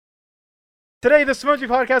Today, the Simonji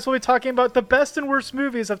podcast will be talking about the best and worst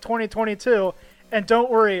movies of 2022. And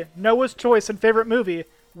don't worry, Noah's choice and favorite movie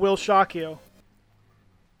will shock you.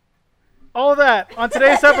 All of that on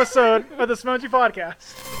today's episode of the Simonji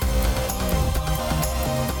podcast.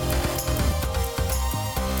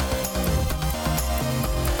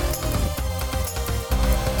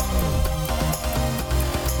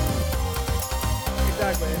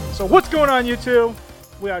 Exactly. So what's going on, YouTube?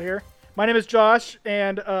 We out here. My name is Josh,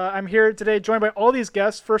 and I'm here today joined by all these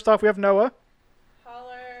guests. First off, we have Noah.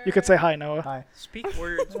 Holler. You could say hi, Noah. Hi. Speak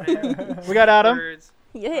words, man. We got Adam. Words.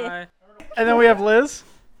 Yeah. Hi. And then we have Liz.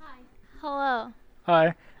 Hi. Hello.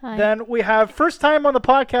 Hi. Hi. Then we have first time on the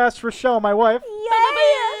podcast, Rochelle, my wife.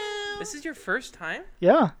 Yeah. This is your first time?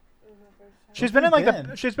 Yeah. She's been in like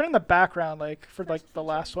been? she's been in the background like for like the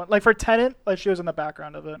last one. Like for Tenet, like she was in the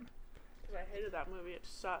background of it. I hated that movie. It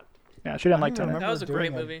sucked. Yeah, she didn't like I Tenet. remember That was a great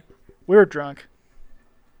doing it. movie. We were drunk.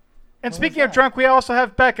 And When speaking was of that? drunk, we also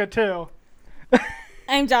have Becca too.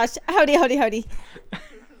 I'm Josh. Howdy, howdy, howdy. And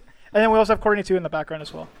then we also have Courtney too in the background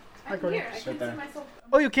as well. I'm here. I can see myself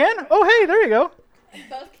Oh, you can? Oh, hey, there you go. in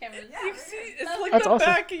both cameras. You see, it's like That's the awesome.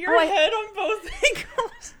 back of your Oh, head on both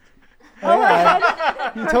angles. Oh, my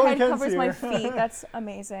head, You her totally head can covers see my her. feet. That's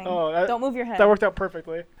amazing. Oh, that- Don't move your head. That worked out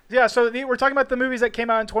perfectly. Yeah, so we're talking about the movies that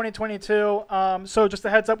came out in 2022. So just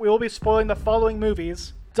a heads up, we will be spoiling the following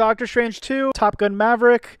movies. Doctor Strange 2, Top Gun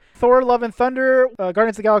Maverick, Thor Love and Thunder,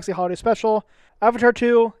 Guardians of the Galaxy Holiday Special, Avatar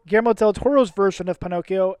 2, Guillermo del Toro's version of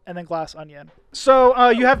Pinocchio, and then Glass Onion. So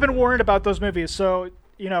you have been warned about those movies, so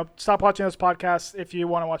stop watching those podcasts if you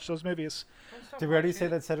want to watch those movies. Did we already say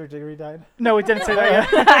that Cedric Diggory died? No, we didn't say that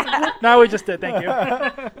yet. No, we just did. Thank you.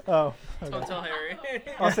 Oh, Don't okay. tell Harry.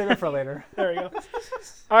 I'll save it for later. There we go.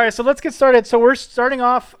 All right, so let's get started. So we're starting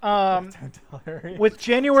off Don't tell Harry. with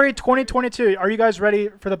January 2022. Are you guys ready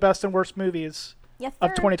for the best and worst movies Yes, of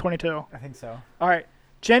sir. 2022? I think so. All right,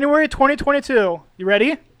 January 2022. You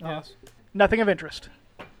ready? Yes. Nothing of interest.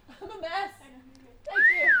 I'm a mess. Thank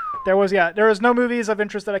you. There was no movies of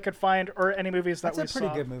interest that I could find or any movies that That's we a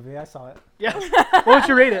pretty saw. good movie. I saw it. Yeah. What would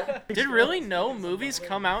you rate it? Did really no movies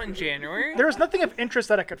come out in January? There was nothing of interest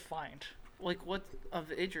that I could find. Like what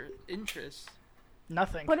of interest?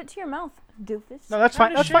 Nothing. Put it to your mouth, doofus. No, that's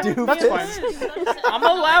fine. That's fine. Doofus. That's fine. I'm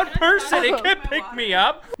a loud person. It can't pick me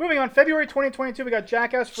up. Moving on, February 2022, we got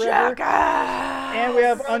Jackass Forever. And we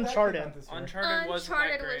have Uncharted. Uncharted wasn't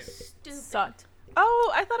that great. stupid. Sucked.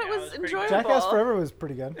 Oh, I thought Yeah, it it was was pretty enjoyable. Jackass Forever was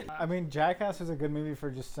pretty good. I mean, Jackass was a good movie for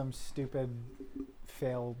just some stupid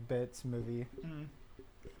fail bits movie.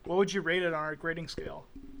 What would you rate it on our grading scale?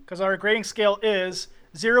 Because our grading scale is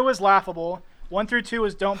 0 is laughable, 1 through 2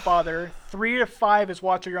 is don't bother, 3 to 5 is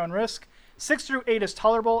watch at your own risk, 6 through 8 is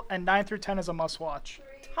tolerable, and 9 through 10 is a must watch.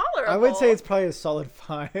 Tolerable. I would say it's probably a solid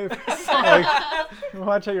 5. Like,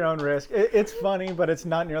 watch at your own risk. It's funny, but it's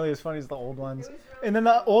not nearly as funny as the old ones. And then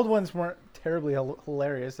the old ones weren't terribly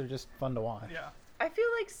hilarious. They're just fun to watch. Yeah. I feel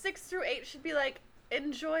like 6 through 8 should be like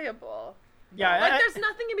enjoyable. Yeah, Like there's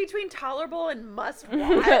nothing in between tolerable and must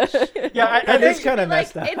watch. yeah, I That is think kind of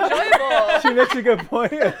Like messed up. enjoyable. She makes a good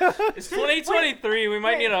point. It's 2023. We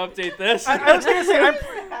might need to update this. I was gonna say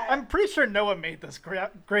I'm pretty sure Noah made this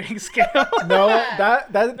grading scale. No,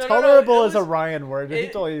 that no, tolerable it is a was- Ryan word. He it-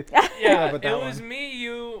 totally Yeah, with it that was one. me,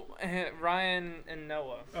 you, Ryan, and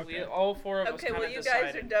Noah. Okay. All four of us Okay, kind well of you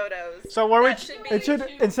guys are decided. dodos. So what That would should be It should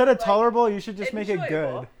two, instead of like, tolerable, you should just make it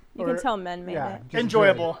enjoyable. good. You Or- can tell men made yeah, it. just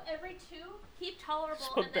enjoyable Every two, keep tolerable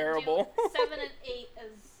So and then bearable. do 7 and 8 as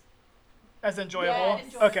as enjoyable? Yeah,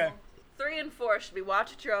 enjoyable. Okay. 3 and 4 should be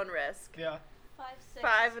watch at your own risk. Yeah. 5, 6.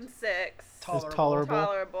 5 and 6 Tolerable. Just tolerable.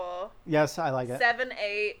 tolerable. Yes, I like it. 7,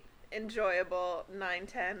 8 enjoyable. 9,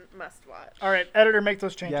 10 must watch. All right, editor, make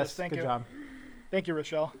those changes. Yes, Thank good you. job. Thank you,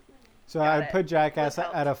 Rochelle. So Got I'd it. put Jackass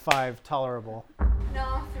That at a 5, tolerable.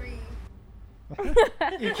 No, 3.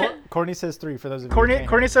 Courtney says 3 for those of you. who can't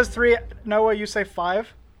Courtney says 3. Noah, you say 5.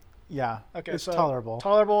 hear. Yeah. Okay, It's so tolerable.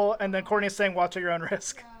 Tolerable, and then Courtney's saying watch at your own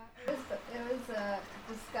risk. It was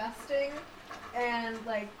disgusting and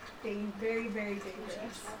like very, very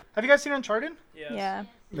dangerous. Have you guys seen Uncharted? Yes. Yeah.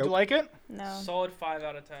 Did Nope. you like it? No. Solid 5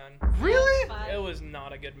 out of 10. Really? It was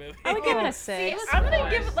not a good movie. I would give it a See, 6. I'm gonna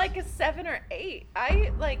Nice. give it like a 7 or 8.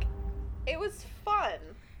 It was fun.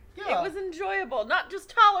 Yeah. It was enjoyable, not just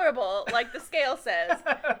tolerable, like the scale says.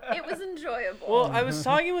 It was enjoyable. Well, I was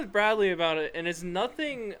talking with Bradley about it, and it's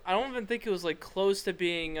nothing. I don't even think it was like close to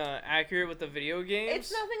being accurate with the video games.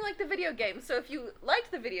 it's nothing like the video games. So if you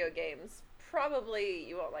liked the video games, probably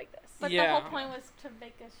you won't like this. But Yeah. the whole point was to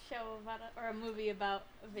make a show about it, or a movie about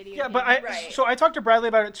a video Yeah, game. but Right. so I talked to Bradley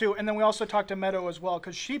about it too, and then we also talked to Meadow as well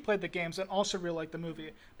because she played the games and also really liked the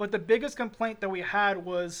movie. But the biggest complaint that we had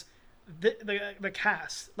was the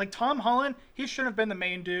cast. Like Tom Holland, he shouldn't have been the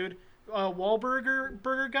main dude.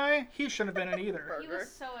 Burger guy, he shouldn't have been in either. He was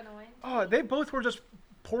so annoying. Oh, they both were just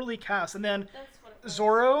poorly cast. And then That's what it was.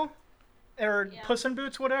 Zorro, or Yeah. Puss in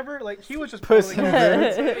Boots, whatever. Like he was just Puss poorly in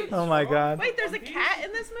cast. Boots. Oh my god. Wait, there's a cat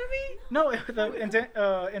in this movie? No,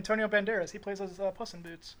 Antonio Banderas. He plays as Puss in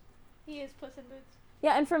Boots. He is Puss in Boots.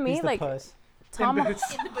 Yeah, and for me, He's the like puss. Tom, In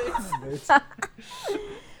Boots. In the boots. Boots.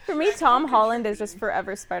 for me, Tom Holland is just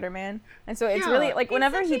forever Spider-Man, and so it's Yeah. really like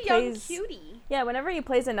whenever He's he such a young plays, cutie. yeah, whenever he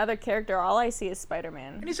plays another character, all I see is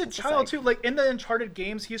Spider-Man. And he's a It's just child like- too. Like in the Uncharted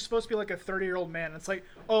games, he's supposed to be like a 30-year-old man. It's like,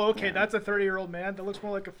 oh, okay, that's a 30-year-old man. That looks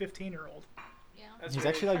more like a 15-year-old. Yeah. That's He's really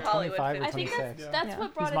actually like true. Hollywood 25 or I think 26. Yeah. that's Yeah.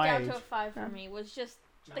 what brought He's it my down to age. a 5 for me, was just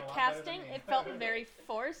the casting. It felt very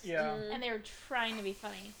forced. Yeah. And they were trying to be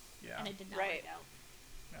funny, Yeah. and it did not Right. work out.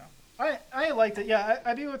 I liked it. Yeah,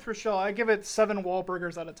 I'd be with Rochelle. I give it 7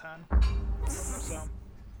 Wahlburgers out of 10. So,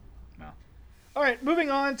 no. All right, moving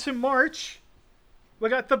on to March. We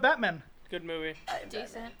got The Batman. Good movie.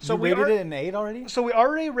 Decent. So you we rated are- it an 8 already? So we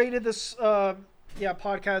already rated this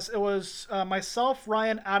podcast. It was myself,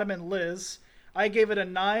 Ryan, Adam, and Liz. I gave it a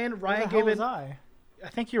 9. Where Ryan the hell gave it. was I? I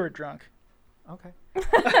think you were drunk. Okay.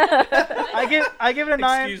 I gave it a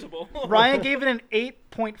 9. Excusable. Ryan gave it an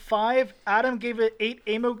 8.5. Adam gave it 8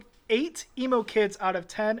 emo kids out of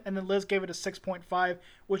 10, and then Liz gave it a 6.5,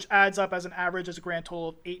 which adds up as an average as a grand total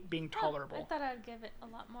of 8 being I tolerable. thought I'd give it a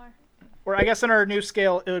lot more. Or I guess in our new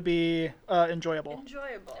scale, it would be enjoyable.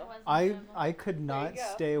 Enjoyable. It was I enjoyable. could not go.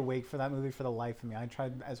 stay awake for that movie for the life of me. I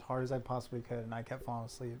tried as hard as I possibly could, and I kept falling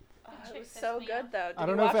asleep. Oh, it chick was pissed so me good off. though. Did I don't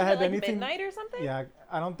you know if watch it had at, like, anything- midnight or something? Yeah,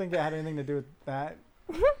 I don't think it had anything to do with that.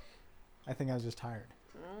 I think I was just tired.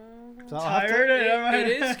 So Tired?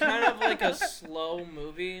 It is kind of like a slow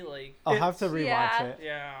movie. Like, I'll have to rewatch Yeah. it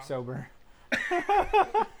yeah. sober.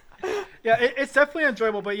 Yeah, it's definitely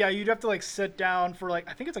enjoyable, but yeah, you'd have to like sit down for like,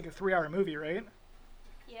 I think it's like a 3-hour movie, right?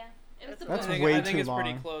 Yeah. It was the That's I best. think, way I think too it's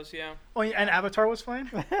pretty long. close. Yeah. Oh, and Avatar was fine.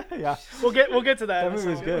 Yeah, We'll get to that. that in a movie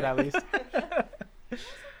was second. good at least.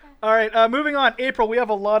 All right, moving on. April, we have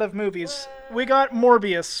a lot of movies. We got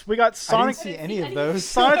Morbius. We got I didn't Sonic. see any of those.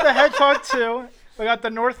 Sonic the Hedgehog 2. We got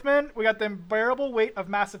The Northman. We got The Unbearable Weight of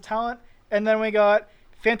Massive Talent. And then we got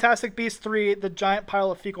Fantastic Beasts 3, The Giant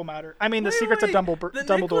Pile of Fecal Matter. I mean, The Secrets of The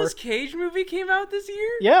Dumbledore. Nicolas Cage movie came out this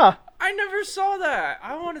year. Yeah. I never saw that.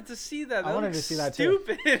 I wanted to see that. I wanted looks to see that too.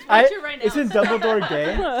 stupid. I- Watch it right now. Isn't Dumbledore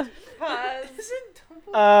gay? Pause. Isn't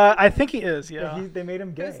Dumbledore? I think he is, yeah. They made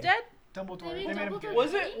him gay. Who's dead? Dumbledore. Maybe They made him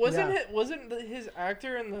Dumbledore gay. Wasn't his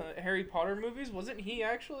actor in the Harry Potter movies? Wasn't he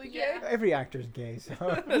actually gay? Yeah. Every actor's gay, so.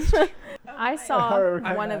 I saw Horror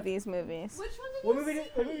one kinda. of these movies. Which one did What you movie see?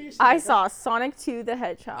 did what movie you see? I saw Sonic 2 the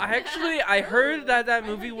Hedgehog. I heard that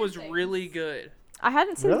movie was really good. I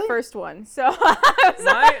hadn't seen Really? the first one, so I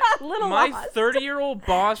was a little My lost. 30-year-old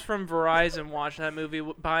boss from Verizon watched that movie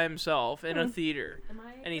by himself in a theater, Am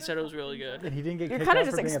I and he said it was really good. And he didn't get You're kicked kind out of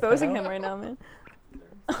just for being a exposing pedo? him right now, man.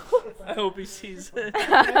 I hope he sees it.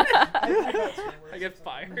 I get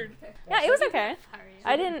fired. Yeah, it was okay. Sorry.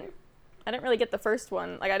 I didn't really get the first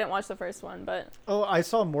one. Like I didn't watch the first one, but Oh, I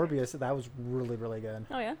saw Morbius. That was really, really good.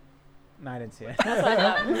 oh yeah. No, I didn't see it. That's what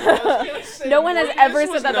I thought. No one has ever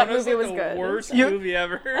said that movie was the good. Worst You- movie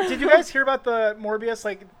ever. Did you guys hear about the Morbius,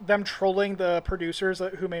 like them trolling the producers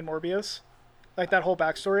who made Morbius? Like that whole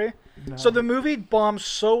backstory? No. So the movie bombed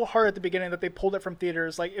so hard at the beginning that they pulled it from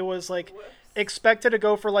theaters. Like it was like expected to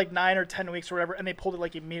go for like 9 or 10 weeks or whatever, and they pulled it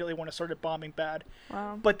like immediately when it started bombing bad.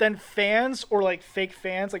 Wow. But then fans or like fake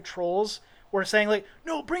fans, like trolls, were saying like,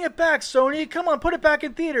 "No, bring it back, Sony! Come on, put it back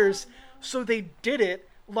in theaters." So they did it,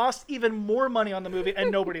 lost even more money on the movie,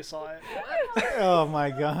 and nobody saw it. Oh my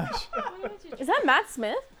gosh. Is that Matt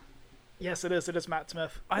Smith? Yes, it is. It is Matt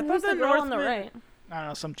Smith. I Who's thought the the girl on the Northman. right? I don't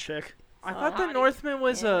know, some chick. I thought the Northman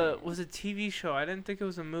was a TV show. I didn't think it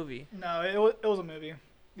was a movie. No, it was a movie.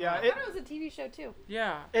 Yeah, I it, thought it was a TV show too.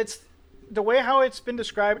 Yeah. it's the way how it's been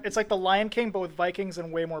described. It's like The Lion King, but with Vikings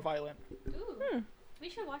and way more violent. Ooh. We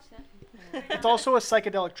should watch that. It's also a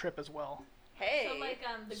psychedelic trip as well. Hey. So like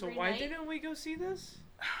the So Green why Knight. didn't we go see this?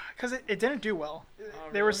 Because it didn't do well. Oh,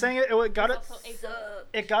 They were really? saying it got it. Also April.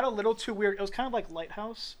 It got a little too weird. It was kind of like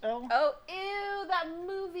Lighthouse, L, Oh, ew, that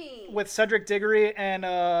movie. with Cedric Diggory and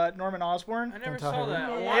Norman Osborn. I never tell saw her.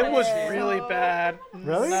 that. I Yeah. wanted It was to see it. really bad.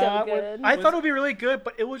 Really? So Not what- good. I Was- thought it would be really good,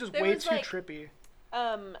 but it was just There way was, too like- trippy.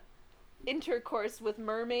 Intercourse with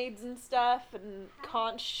mermaids and stuff and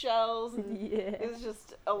conch shells. And Yeah. it was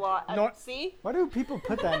just a lot. Nor- See? Why do people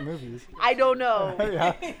put that in movies? I don't know.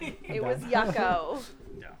 Yeah. It was yucko.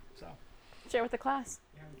 Yeah. So. Share with the class.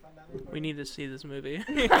 We need to see this movie.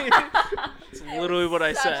 It's literally what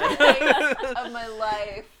I Such said. a waste of my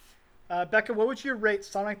life. Becca, what would you rate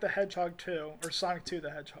Sonic the Hedgehog 2 or Sonic 2 the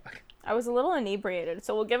Hedgehog? I was a little inebriated,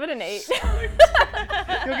 so we'll give it an 8.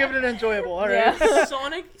 You'll give it an enjoyable. All right. Yeah.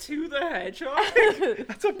 Sonic 2 the Hedgehog?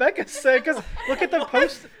 That's what Becca said. Cause look at the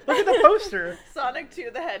post. Look at the poster. Sonic 2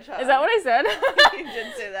 the Hedgehog. Is that what I said? You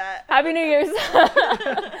did say that. Happy New Year's.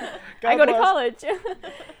 I go to college.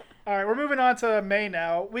 All right, we're moving on to May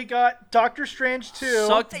now. We got Doctor Strange 2.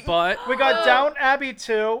 Sucked butt. We got Downton Abbey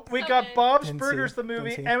 2. We got Okay. Bob's Didn't Burgers see. the movie,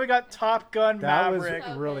 Didn't see. and we got Top Gun That Maverick.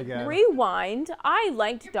 was really good. Rewind. I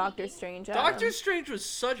liked Doctor Strange. Doctor Strange was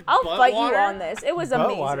such I'll butt fight water. you on this. It was Butt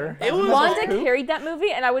amazing. water. It was Wanda Who? carried that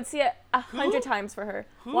movie, and I would see it 100 times for her.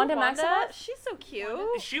 Who? Wanda Wanda? Maximoff. She's so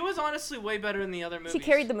cute. She was honestly way better in the other movies. She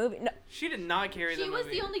carried the movie. No, She did not carry the She movie.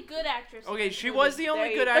 was the only good actress. in Okay, this she movie. was the only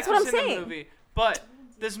There good you- That's what actress I'm in the saying. movie. But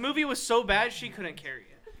this movie was so bad she couldn't carry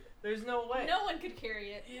it. There's no way. No one could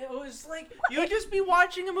carry it. It was like you would just be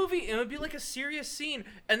watching a movie and it would be like a serious scene,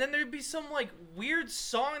 and then there'd be some like weird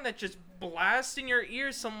song that just blasts in your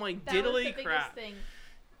ears, some like That was the diddly biggest crap. thing.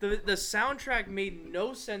 The soundtrack made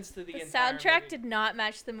no sense to the The entire soundtrack movie. did not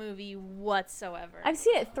match the movie whatsoever. I've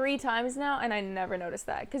seen it 3 times now, and I never noticed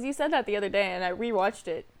that. Because you said that the other day, and I rewatched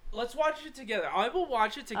it. Let's watch it together. I will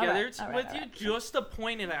watch it together Alright, alright, with alright. you just to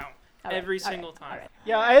point it out Alright, every alright, single time. alright.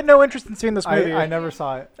 Yeah, I had no interest in seeing this movie. I never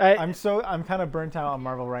saw it. I- I'm kind of burnt out on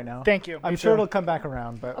Marvel right now. Thank you. I'm Me sure too. it'll come back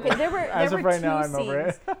around, but Okay, there were as there of were right 2 now, I'm scenes. over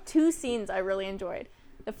it. 2 scenes I really enjoyed.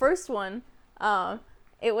 The first one,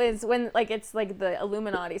 it was when it's like the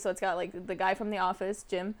Illuminati, so it's got like the guy from The Office,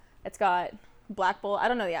 Jim. It's got Black Bolt. I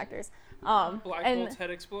don't know the actors. Black and, Bolt's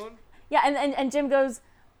head explode. Yeah, and Jim goes,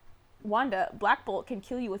 Wanda, Black Bolt can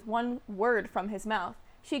kill you with one word from his mouth.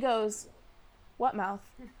 She goes, what mouth?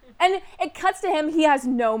 And it cuts to him. He has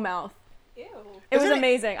no mouth. Ew. It was Isn't it-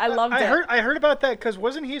 amazing. I loved it. I heard about that because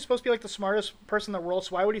wasn't he supposed to be like the smartest person in the world?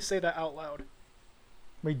 So why would he say that out loud?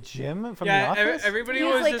 Wait, Jim from Yeah, The Office? everybody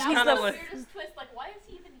He's was like- just he's kind the of like. weirdest twist. Like, why is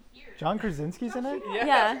he even here? John Krasinski's in it?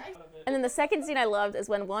 Yeah. And then the second scene I loved is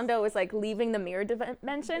when Wanda was like leaving the mirror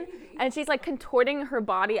dimension, and she's like contorting her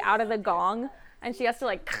body out of the gong, and she has to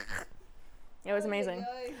like. It was amazing.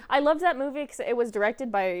 I loved that movie because it was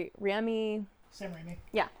directed by Raimi. Sam Raimi.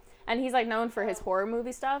 Yeah, and he's like known for his horror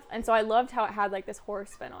movie stuff, and so I loved how it had like this horror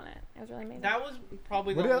spin on it. It was really amazing. That was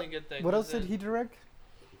probably What, the el- only good thing. what was else did that- he direct?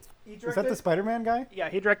 He Is that the Spider-Man guy? Yeah,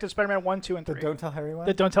 he directed Spider-Man 1, 2, and The 3. Don't Tell Harry one?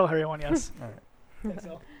 The Don't Tell Harry one, yes.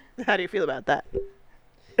 Alright. How do you feel about that?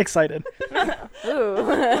 Excited.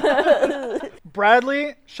 Ooh.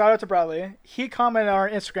 Bradley, shout out to Bradley. He commented on our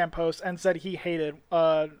Instagram post and said he hated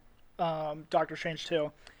Doctor Strange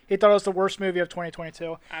 2. He thought it was the worst movie of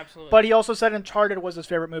 2022. Absolutely. But he also said Uncharted was his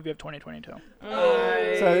favorite movie of 2022.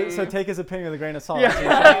 So take his opinion with a grain of salt. Yeah.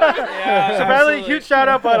 yeah, So Bradley, absolutely. huge shout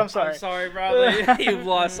out, but I'm sorry. I'm sorry, Bradley. You've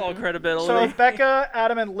lost all credibility. So Becca,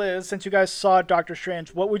 Adam, and Liz, since you guys saw Doctor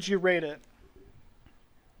Strange, what would you rate it?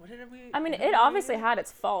 What did we? I mean, it obviously had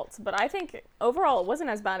its faults, but I think overall it wasn't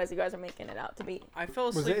as bad as you guys are making it out to be. I fell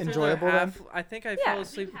Was asleep. it through enjoyable the then? half. I think I Yeah. fell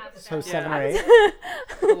asleep. So 7 Yeah. or 8?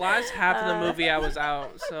 The last half of the movie I was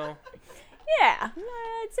out. So Yeah,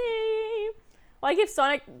 let's see. Well, I give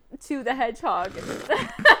Sonic 2 the Hedgehog an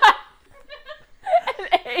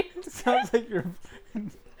 8. Sounds like you're... So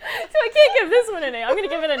I can't give this one an 8. I'm gonna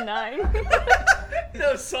give it a 9.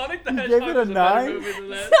 no, Sonic the You Hedgehog gave it a was a better 9? movie than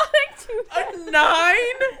that. Sonic 2. A 9?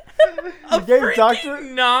 You gave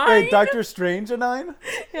freaking 9? Wait, Doctor Strange a 9?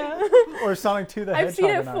 Yeah. Or Sonic 2 the I've Hedgehog seen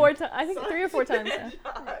a it 9? 4 times. I think 3 or 4 times. Yeah.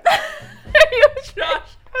 Josh.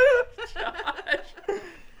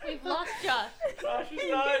 We've lost Josh. Josh is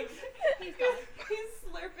done. He's gone. He's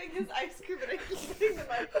slurping his ice cream and hitting the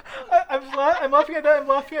microphone. I'm laughing at that. I'm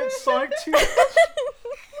laughing at Sonic 2.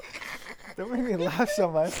 Don't make me laugh so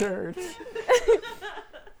much. It hurts.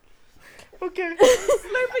 Okay.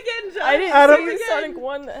 Slurp again, Josh. I didn't Adam- see Sonic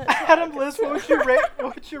 1 then. Adam, Liz, what would you rate?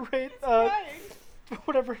 What would you rate?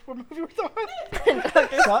 Whatever. What movie we're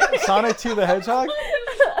talking? Sonic 2 the Hedgehog?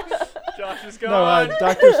 Josh is No, gone.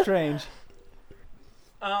 Doctor Strange.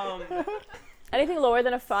 Anything lower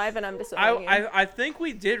than a 5 and I'm disowning you. I think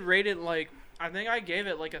we did rate it like. I think I gave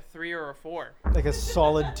it like a 3 or a 4. Like a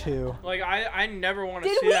solid 2. Like I never want to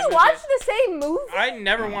Did see we that movie. watch the same movie? I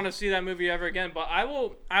never want to see that movie ever again, but I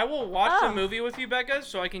will watch Oh. the movie with you, Becca,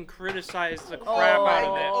 so I can criticize the crap out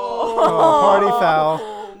of it. Oh, party foul.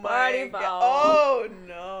 Oh my Party god. foul. Oh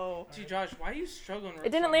no. Gee, Josh, why are you struggling?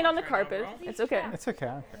 It didn't so land on the much right now, carpet. bro? It's okay. It's okay.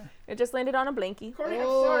 I don't care. It just landed on a blankie.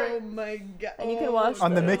 Oh my god. And you can wash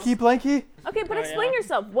On the those. Mickey blankie? Okay, but Oh, explain yeah.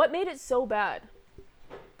 yourself. What made it so bad?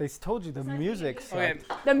 They told you the music sucked. Okay,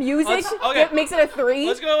 The music okay. makes it a 3.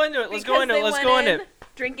 let's go into it. Let's go into it. Let's go into it.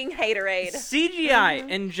 Drinking haterade. CGI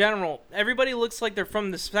in general, everybody looks like they're from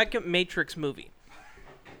the second Matrix movie.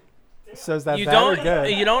 So is that You bad don't, or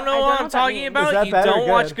good? you don't know I what don't I'm know what that talking means. about. Is that You bad or don't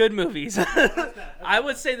watch good? good movies. I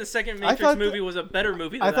would say the second Matrix thought movie was a better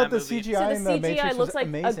movie than I thought that the movie. CGI So in the the CGI Matrix looks was like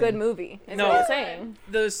amazing. a good movie. Is No. what you're saying.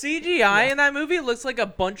 The CGI in that movie looks like a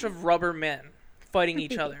bunch of rubber men fighting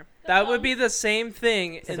each other. That would be the same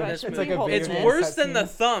thing in this It's movie. like a video It's game worse than the cutscene.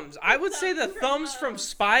 thumbs. I would say the thumbs from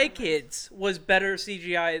Spy Kids was better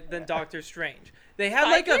CGI than Doctor Strange. They had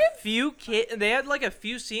Spy like Kids? they had like a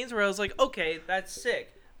few scenes where I was like, okay, that's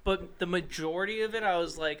sick. But the majority of it, I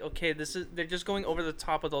was like, okay, they're just going over the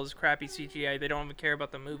top of those crappy CGI. They don't even care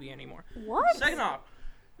about the movie anymore. What? Second off,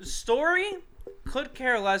 the story could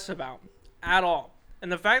care less about at all.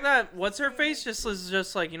 And the fact that what's her face just was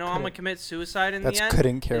just like, I'm gonna commit suicide in That's the end.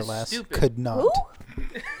 couldn't care is less. Stupid. Could not. Who?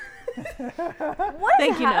 What is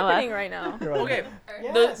Thank you, Noah. happening right now? You're right.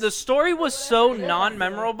 Okay, the story was so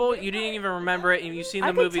non-memorable, you didn't even remember it, and you've seen the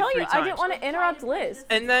I could movie tell 3 you, times. I didn't want to interrupt Liz.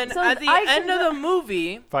 And then So at the I end could- of the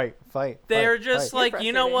movie, Fight. they're fight, just fight. like,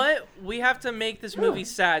 you know what? We have to make this movie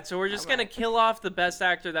sad, so we're just gonna kill off the best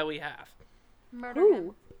actor that we have. Murder him.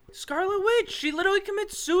 Who? Scarlet Witch. She literally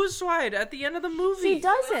commits suicide at the end of the movie. She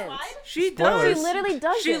doesn't. She Spoilers. does. She literally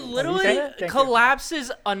doesn't. She Have you literally seen it? Thank you.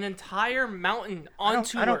 collapses an entire mountain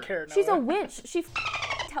onto I don't her. care. She's a Noah. witch. She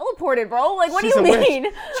teleported, bro. Like, what She's do a you witch. mean?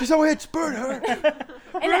 She's a witch. Burn her.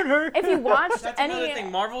 And if you watched That's any, another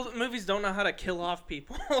thing. Marvel movies don't know how to kill off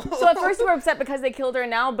people. so at first you were upset because they killed her,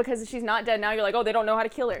 and now because she's not dead, now you're like, oh, they don't know how to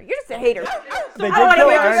kill her. You're just a hater. They did I wanna kill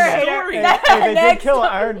make her Iron a Man. hater. Story. Hey, they did Next. kill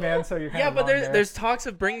Iron Man, so you're kind yeah, of but wrong there's there. there's talks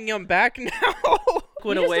of bringing him back now.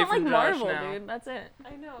 Quit You just away don't from like Josh Marvel, now. dude. That's it.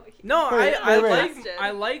 I know. No, Wait, I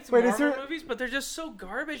wait. liked Wait, is Marvel there- movies, but they're just so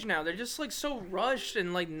garbage now. They're just like so rushed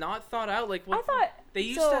and like not thought out. Like what I thought they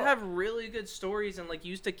used so- to have really good stories and like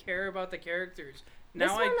used to care about the characters. Now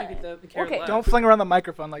This I one- think it care okay. less. Don't fling around the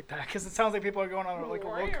microphone like that, because it sounds like people are going on like a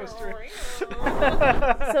roller coaster.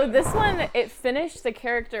 So this one, it finished the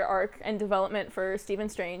character arc and development for Stephen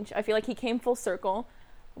Strange. I feel like he came full circle.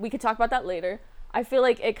 We could talk about that later. I feel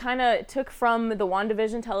like it kind of took from the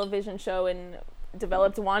WandaVision television show and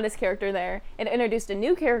developed Wanda's character there. It introduced a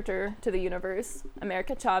new character to the universe,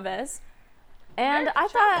 America Chavez. And I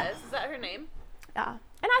thought, Chavez, is that her name? yeah. And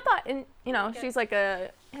I thought, she's like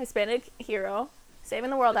a Hispanic hero, saving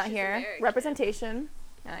the world out She's here. American. Representation.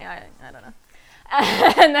 I don't know.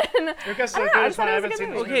 And then Because I don't the know, I good just one, thought I it was a haven't good seen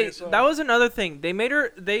this movie. Okay, movie, so. that was another thing. They made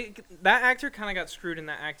her that actor kind of got screwed in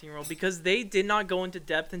that acting role because they did not go into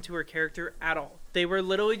depth into her character at all. They were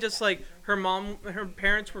literally just like her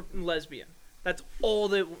parents were lesbian. That's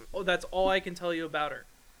all I can tell you about her.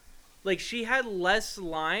 Like she had less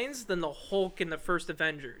lines than the Hulk in the first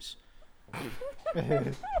Avengers.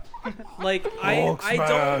 Like I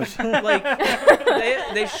don't like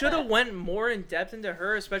they should have went more in depth into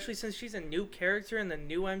her, especially since she's a new character in the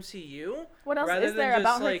new MCU. What else rather is than there just,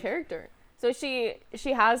 about her like- character? So she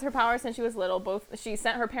has her powers since she was little. She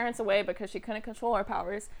sent her parents away because she couldn't control her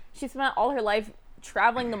powers. She spent all her life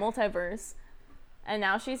traveling the multiverse, and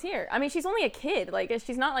now she's here. I mean, she's only a kid. Like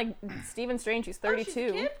she's not like Stephen Strange, who's 32. she's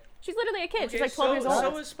a kid? She's literally a kid. Okay, she's like 12 years old.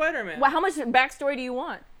 So is Spider-Man. Well, how much backstory do you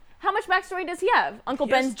want? How much backstory does he have? Uncle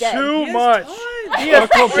He has Ben's dead. Too He has much. tons. He has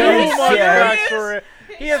Uncle too Ben's much dead. backstory.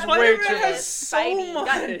 He has way Spider-Man too much. has so Spidey much.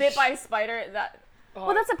 Got bit by a spider.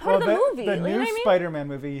 Well, that's a part of the movie. The you know new what I mean? Spider-Man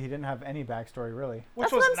movie, he didn't have any backstory really. Which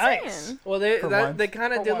That's was what I'm nice. saying. Well, For once. they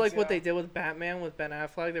kind of For did once, like what yeah. they did with Batman with Ben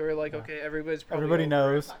Affleck. They were like, okay, everybody's probably Everybody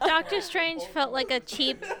over it. knows. Doctor Strange felt like a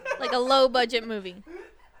cheap, like a low budget movie.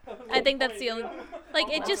 I think that's the only. Like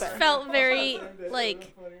it just felt very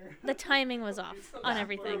like the timing was off on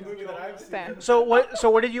everything. Fair. So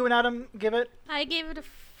what did you and Adam give it? I gave it a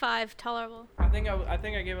 5, tolerable. I think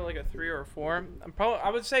I gave it like a 3 or a 4. I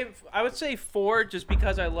would say 4 just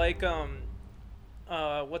because I like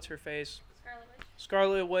what's her face,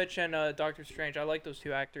 Scarlet Witch and Doctor Strange. I like those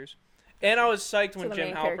two actors, and I was psyched So when the Jim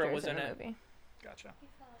main Halpert characters was in the it. movie. Gotcha.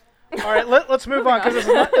 All right, let's move on because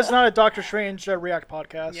it's not a Doctor Strange React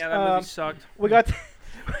podcast. Yeah, that movie sucked. We got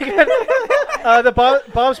the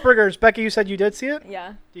Bob's Burgers. Becky, you said you did see it.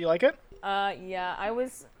 Yeah. Do you like it? Yeah. I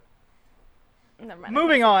was. Never mind.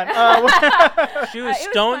 Moving on. She was it was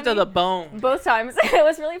stoned to funny. the bone, Both times. It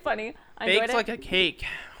was really funny. I enjoyed baked it. like a cake.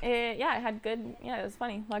 Yeah, it had good. Yeah, it was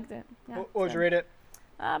funny. Liked it. Yeah, What would you rate it?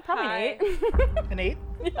 Probably Hi. an 8.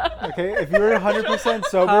 An 8? Okay, if you were 100%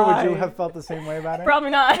 sober, would you Hi. have felt the same way about it?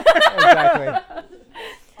 Probably not. Exactly.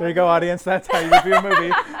 There you go, audience. That's how you review a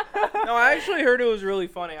movie. No, I actually heard it was really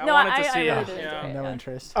funny. I No, wanted I to see really it. did Yeah. enjoy it. No Yeah.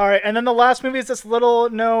 interest. All right, and then the last movie is this little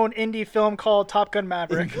known indie film called Top Gun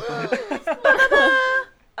Maverick.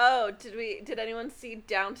 Oh, did anyone see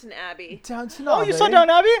Downton Abbey? Downton Oh, you saw Abbey.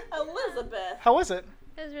 Downton Abbey? Elizabeth. How was it?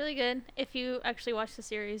 It was really good. If you actually watched the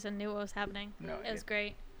series and knew what was happening, No it was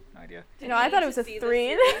great. No idea. Did No, I you thought need it was to a see the 3.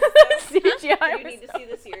 series, though? CGI. Do you need to see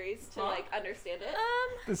the series to like understand it?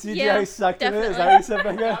 The CGI Yeah, sucked in it. Is definitely. that what you said,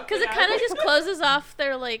 Becca? Because it kind of just closes off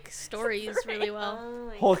their like stories really well. Oh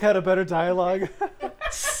my Hulk had a better dialogue.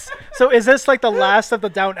 So is this like the last of the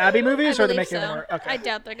Downton Abbey movies, I or are they believe making so. more? Okay, I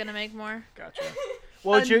doubt they're gonna make more. gotcha.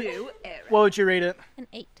 What would you new era. What would you rate it? An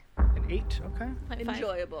 8. An 8. Okay. Like 5.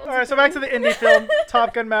 Enjoyable. All right, so back to the indie film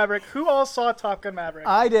Top Gun Maverick. Who all saw Top Gun Maverick?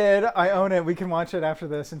 I did. I own it. We can watch it after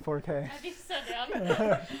this in 4K. I'd be so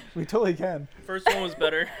down. We totally can. First one was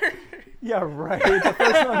better. Yeah, right. The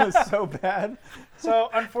first one was so bad. So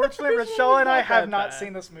unfortunately, Rochelle and I Not have that not bad.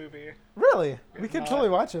 sid this movie. Really? We could not. totally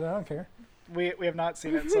watch it. I don't care. We have not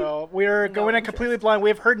seen it, so we're going in completely blind. We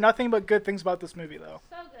have heard nothing but good things about this movie, though.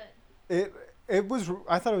 So good. It was.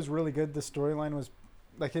 I thought it was really good. The storyline was,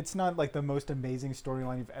 like, it's not like the most amazing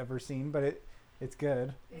storyline you've ever seen, but it's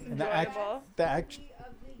good. And the act, Enjoyable. the act. Movie of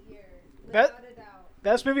the year. That- Without a doubt.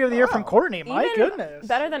 Best movie of the year from Wow. Courtney. My Even goodness.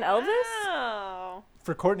 Better than Elvis? Oh.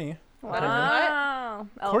 For Courtney. Wow.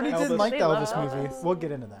 Courtney Elvis. didn't like They the love Elvis movie. Elvis. We'll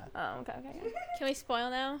get into that. Oh, okay. Can we spoil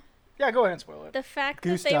now? Yeah, go ahead and spoil it. The fact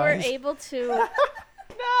Goose that they were dies. able to.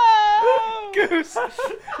 Goose.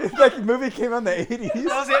 That movie came out in the 80s.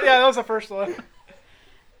 That was the first one.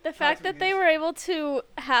 The fact that they were able to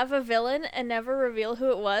have a villain and never reveal who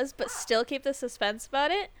it was, but still keep the suspense about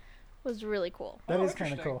it, was really cool. That Oh, is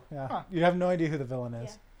kind of interesting. cool. Yeah. Huh. You have no idea who the villain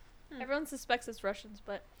is. Everyone suspects it's Russians,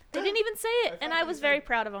 but they didn't even say it, and I was very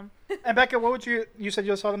proud of them. And Becca, what would you said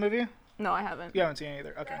you saw the movie? No, I haven't. You haven't seen it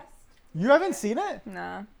either. Okay. You haven't seen it?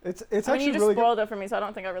 Nah. It's I mean, actually you just really good. spoiled it for me, so I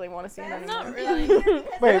don't think I really want to see it anymore. Not really.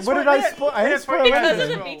 Wait, what did I spoil? I didn't It's spoil because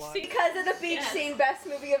anything. of the beach scene. Because of the beach scene, best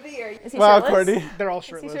movie of the year. Is he Wow, shirtless? Courtney. They're all Is he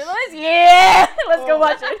shirtless. shirtless? Yeah! Let's go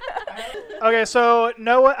watch it. Okay, so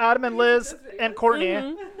Noah, Adam, and Liz, and Courtney,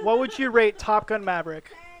 what would you rate Top Gun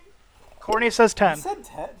Maverick? Courtney says 10. You said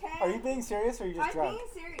 10? Are you being serious or are you just I'm drunk?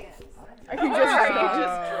 being serious. Are you just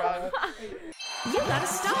Just drunk. You got a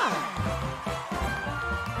star.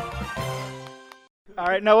 All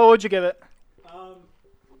right, Noah, what would you give it?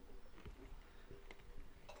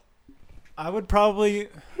 I would probably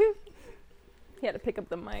He had to pick up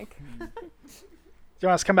the mic. Do you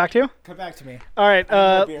want us to come back to you? come back to me. All right.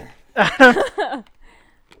 Beer.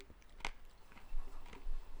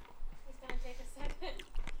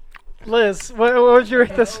 Liz, what would you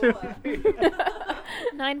rate this movie?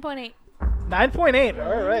 9.8. 9.8.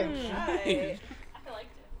 All right. Nice.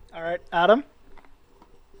 All right, Adam.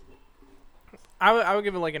 I would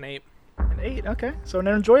give it like an 8. An 8. Okay, so an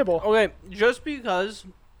enjoyable. Okay, just because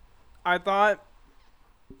I thought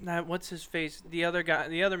that what's his face, the other guy,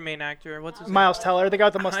 the other main actor, what's his Miles Teller, the guy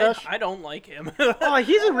with the name? mustache. I don't like him. Oh,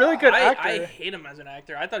 he's a really good actor. I hate him as an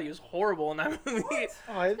actor. I thought he was horrible in that movie.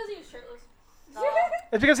 Oh, it- Because he was shirtless.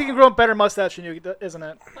 it's because he can grow a better mustache than you, isn't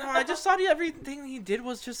it? No, I just thought everything he did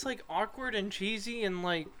was just like awkward and cheesy and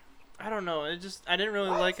like I don't know. I didn't really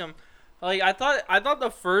like him. Like I thought the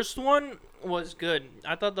first one was good.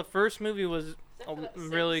 I thought the first movie was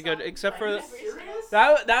really good, except for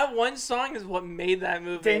that one song is what made that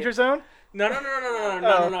movie. Danger Zone.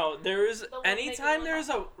 No. There is anytime there's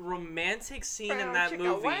a romantic scene in that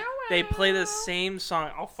movie, they play the same song.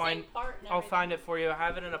 I'll find it for you. I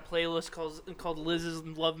have it in a playlist called Liz's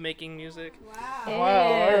lovemaking music. Wow. Wow.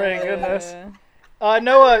 All right. Goodness.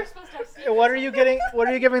 Noah, what are you getting? What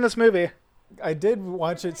are you giving this movie? I did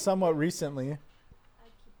watch it somewhat recently.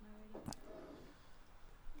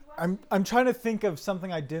 I'm trying to think of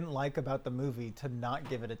something I didn't like about the movie to not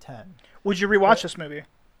give it a 10. Would you rewatch this movie?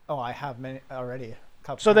 Oh, I have many already.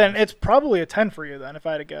 Couple So then times. it's probably a 10 for you then, if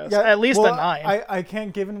I had to guess. At least well, a 9. I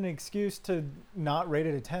can't give it an excuse to not rate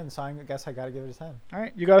it a 10, so I guess I got to give it a 10. All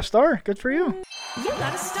right, you got a star. Good for you. You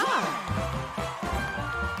got a star.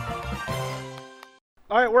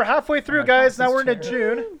 All right, we're halfway through, my guys. Now boss's we're into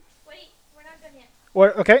chair. June. Wait, we're not done yet.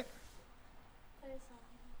 What? Okay. Play a song.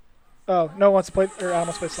 Oh, no one wants to play, or Adam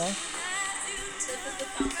wants to play a song.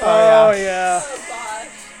 Oh, Oh, yeah.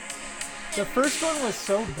 The first one was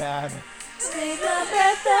so bad. Okay,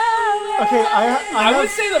 Okay, I would have,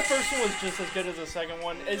 say the first one was just as good as the second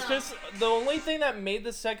one. It's just the only thing that made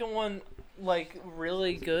the second one like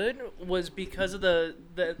really good was because of the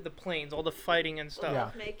planes, all the fighting and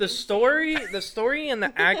stuff. Yeah. The story and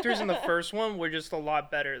the actors in the first one were just a lot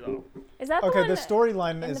better though. Is that okay, the the one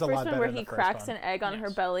storyline in is the a first lot one better where than he the first cracks one. an egg on her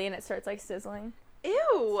Yes. belly and it starts like sizzling?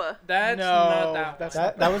 Ew. That's No, not that. that's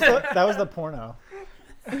one. That was the porno.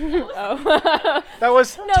 Oh. That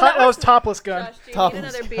was that was topless gun. Josh, do you Topless need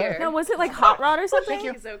another gun. beer? No, was it like Hot Rod or something?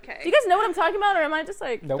 He's okay. Do you guys know what I'm talking about, or am I just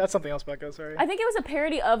like? Nope. That's something else, Becca. Sorry. I think it was a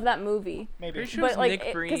parody of that movie. Maybe. Pretty sure it was But like,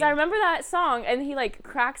 Nick Breen. because I remember that song, and he like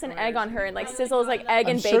cracks an egg on her and like sizzles like egg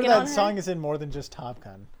I'm and sure bacon on that her. song is in more than just Top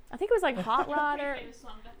Gun. I think it was like Hot Rod or.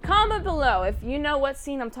 Comment below if you know what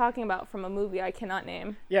scene I'm talking about from a movie I cannot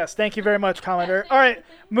name. Yes, thank you very much, commenter. All right,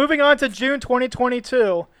 moving on to June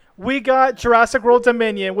 2022. We got Jurassic World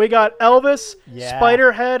Dominion. We got Elvis, Yeah.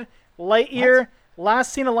 Spiderhead, Lightyear,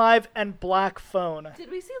 Last Seen Alive, and Black Phone.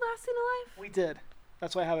 Did we see Last Seen Alive? We did.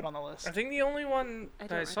 That's why I have it on the list. I think the only one I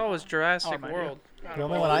that I don't saw was Jurassic mind World. The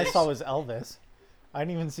only one I saw was Elvis. I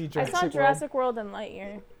didn't even see I Jurassic saw World. Jurassic World and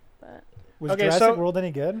Lightyear, but Was Okay, Jurassic so- World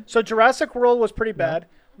any good? So Jurassic World was pretty bad.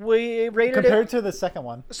 We rated Compared it. to the second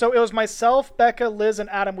one. So it was myself, Becca, Liz, and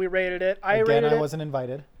Adam. We rated it. I Again, rated I it. wasn't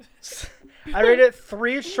invited. I rated it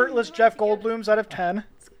 3 shirtless Jeff Goldblums out of 10.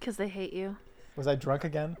 Because they hate you. Was I drunk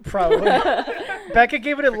again? Probably. Becca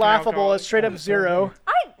gave it a laughable, a alcoholic. straight up 0.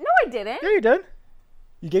 I didn't. Yeah, you did.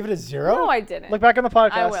 You gave it a 0? No, I didn't. Look back on the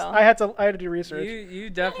podcast. I will. I had to do research. You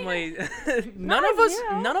definitely Not a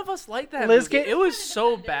zero. none of us liked that Liz movie. ga- It was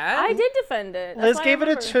so bad. I did defend it. That's Liz why I gave it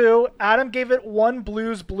a remember. 2. Adam gave it 1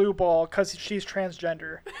 blues blue ball because she's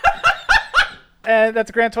transgender. And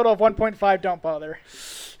that's a grand total of 1.5. Don't bother.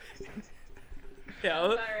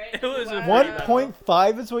 Yeah, it was a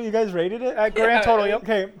 1.5 is what you guys rated it? Grand Yeah, total. Yep.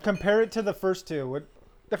 Okay, compare it to the first two. What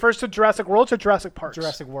The first 2 Jurassic Worlds or Jurassic Parks?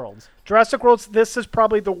 Jurassic Worlds. Jurassic Worlds. This is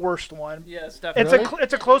probably the worst one. Yes, It's definitely.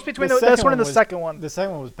 it's a close between The this second one and the was- second one. The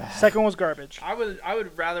second one was bad. Second one was garbage. I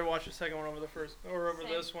would rather watch the second one over the first or over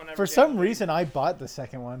this one. For some reason, I bought the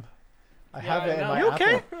second one. I have it in I my know. You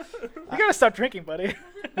okay? Apple. You gotta stop drinking, buddy.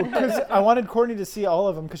 Because I wanted Courtney to see all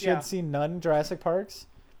of them because she Yeah. had seen none Jurassic Parks.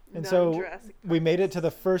 And None so Jurassic we made it to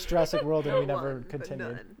the first Jurassic World and we never One, but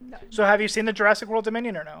continued. none. So have you seen the Jurassic World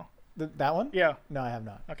Dominion or no? That one? Yeah. No, I have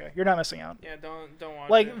not. Okay, you're not missing out. Yeah, don't watch.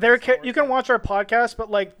 Like it. there, It's not you worth can it. watch our podcast, but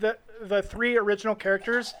like the 3 original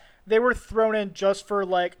characters, they were thrown in just for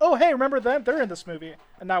like, oh hey, remember them? They're in this movie,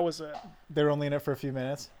 and that was it. They were only in it for a few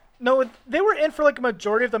minutes. No, they were in for like a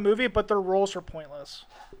majority of the movie, but their roles were pointless.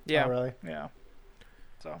 Yeah, Oh, really? Yeah.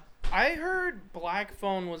 So I heard Black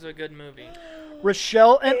Phone was a good movie.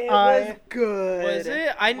 Rochelle and I. good. Was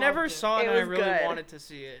it? I never saw it, It and I was really good. wanted to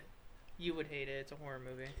see it. You would hate it. It's a horror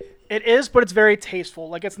movie. It is, but it's very tasteful.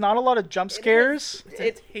 Like it's not a lot of jump scares.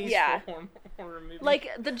 It's Tasteful yeah. horror movie. Like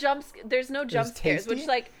the there's no jump scares, tasty? which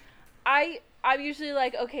like I'm usually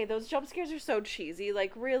like, okay, those jump scares are so cheesy.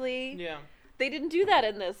 Like really? yeah. They didn't do that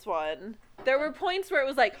in this one. There were points where it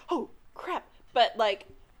was like, oh crap, but like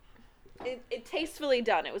it tastefully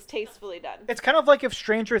done. It was tastefully done. It's kind of like if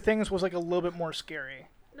Stranger Things was like a little bit more scary.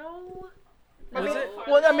 No. Was it?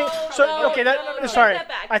 Well, I mean, so no, okay, no. sorry, Take that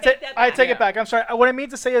back, I take that I back. take Yeah. it back. I'm sorry. What I mean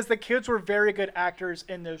to say is the kids were very good actors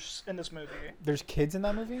in this movie. There's kids in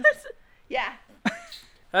that movie? Yeah.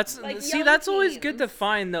 That's Like see, young that's always good to teens.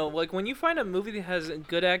 find though. Like when you find a movie that has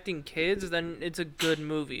good acting kids, then it's a good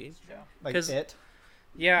movie. Like 'Cause- It?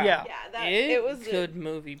 Yeah. Yeah. It was a good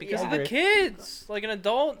movie because Yeah. of the Agree. kids. Like an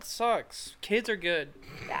adult sucks. Kids are good.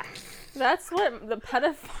 Yeah. That's what the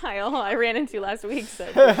pedophile I ran into last week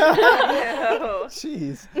said. No.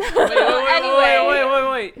 Jeez.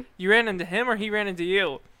 Wait. You ran into him or he ran into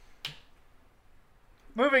you?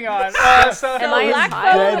 Moving on. So Am I Black a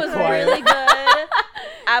Phone Dead was quiet. really good.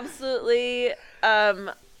 Absolutely.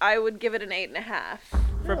 I would give it an 8.5.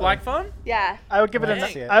 For Black Phone? Yeah. I would give it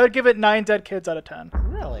I see it. I would give it 9 dead kids out of 10.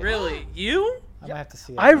 Really? Really? You? I might have to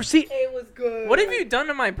see it. I see. It was good. What have you done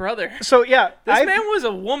to my brother? So yeah, This I've, man was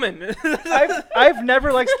a woman. I've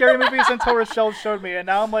never liked scary movies until Rochelle showed me, and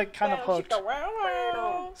now I'm like kind of hooked.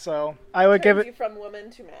 So I would give it. from woman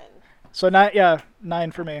to man. So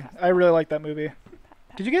 9 for me. I really like that movie.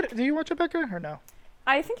 Did you watch it, Becca, or no?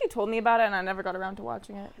 I think you told me about it, and I never got around to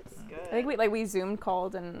watching it. It's good. I think we Zoomed,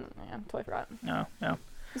 called, and yeah, totally forgot. No.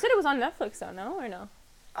 You said it was on Netflix, though, no, or no?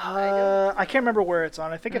 I can't remember where it's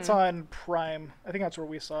on. I think it's on Prime. I think that's where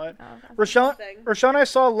we saw it. Oh, okay. Rochelle and I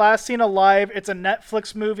saw Last Seen Alive. It's a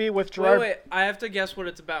Netflix movie with Gerard. Wait. I have to guess what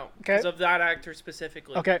it's about Okay. because of that actor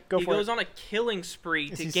specifically. Okay, go he for it. goes on a killing spree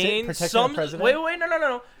Is to he gain protecting the some. president? Wait,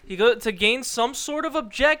 no. He goes to gain some sort of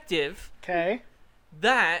objective Okay.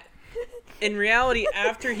 that, in reality,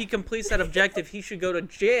 after he completes that objective, he should go to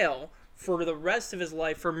jail for the rest of his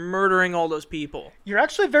life for murdering all those people. You're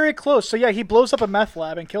actually very close. So yeah, he blows up a meth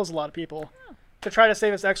lab and kills a lot of people to try to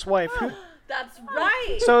save his ex-wife. That's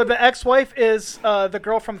right. So the ex-wife is the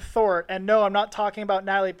girl from Thor, and no, I'm not talking about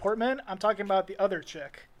Natalie Portman. I'm talking about the other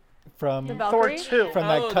chick. from The Thor Valkyrie? 2. from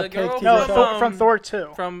that Oh, the cupcake girl TV No, show. from Thor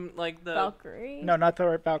 2. From like the Valkyrie. No, not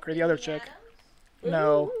Thor Valkyrie, the other chick.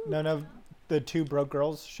 No. No, the Two Broke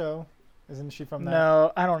Girls show. Isn't she from that?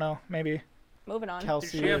 No, I don't know. Maybe. Moving on.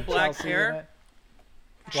 Kelsey. Does she have or black Chelsea hair? in it.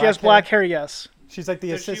 She has black hair, yes. She's like the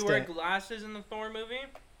Does she wear assistant. glasses in the Thor movie?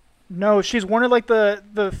 No, she's one of like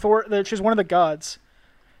the Thor. She's one of the gods.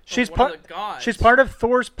 She's One part. of the gods. She's part of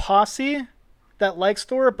Thor's posse that likes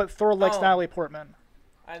Thor, but Thor likes Oh. Natalie Portman.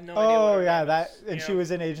 I have no idea. Oh what her yeah, name that is, and you she know?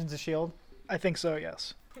 was in Agents of Shield. I think so.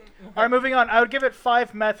 Yes. All right, moving on. I would give it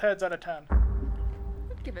 5 meth heads out of 10.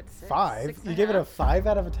 Give it 6. 5. 6 and You a gave it a half. 5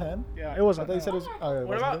 out of a 10. Yeah, it I wasn't. thought you said it was. Oh, it What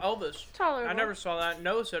wasn't about good? Elvis? Tolerable. I never saw that.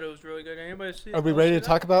 Noah said it was really good. Anybody see? Are we Noah ready see to that?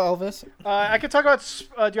 talk about Elvis? I could talk about. Do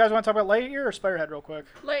you guys want to talk about Lightyear or Spiderhead real quick?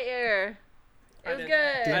 Lightyear. I It was didn't- good.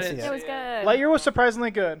 I Didn't didn't see It was see good. Lightyear was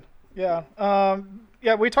surprisingly good. Yeah.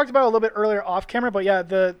 Yeah, we talked about it a little bit earlier off camera, but yeah,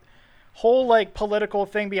 the whole like political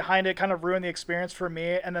thing behind it kind of ruined the experience for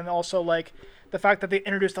me, and then also like the fact that they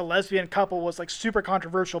introduced a lesbian couple was like super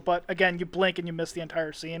controversial. But again, you blink and you miss the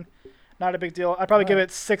entire scene. Not a big deal. I'd probably give it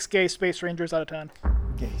 6 gay space rangers out of 10.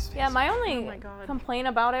 Gay space. Yeah, my only Oh my God. complaint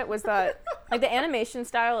about it was that like the animation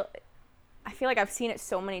style. I feel like I've seen it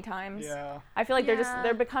so many times. Yeah. I feel like Yeah.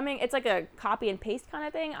 they're becoming. It's like a copy and paste kind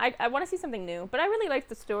of thing. I want to see something new, but I really liked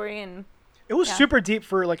the story and It was Yeah. super deep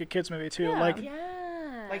for like a kids movie too. Yeah. Like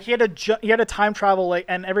Yeah. like he had to time travel like,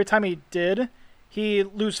 and every time he did, he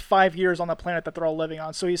lose 5 years on the planet that they're all living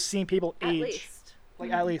on. So he's seen people At age. least.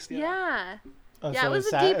 Like at least. Yeah. Oh, Yeah, so it was it's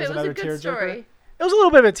a sad- deep. it's It was a another good tearjerker? story. It was a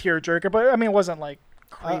little bit of a tearjerker, but I mean it wasn't like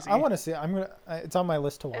crazy. I want to see it. I'm gonna. It's on my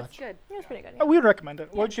list to It's watch. good. it was pretty good. Oh, we would recommend it.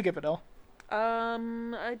 What would you give it, Elle?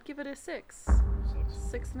 I'd give it a 6.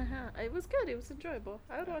 6.5. It was good. It was enjoyable.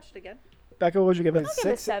 I would watch it again. Becca, what would you give it? I'll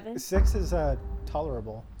give it a 7. 6 is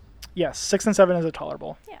tolerable. Yes, 6 and 7 is a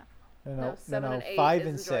tolerable. No, 7 and 8 5 is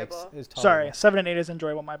and 6 enjoyable. is tolerable. Sorry, 7 and 8 is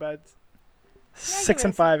enjoyable. My bad. give 6 it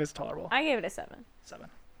and a 5 is tolerable. I gave it a 7. 7.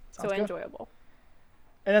 So Sounds good. enjoyable.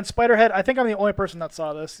 And then Spiderhead. I think I'm the only person that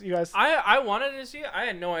saw this. You guys. I wanted to see it. I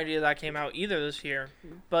had no idea that came out either this year,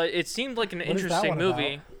 but it seemed like an What is that interesting one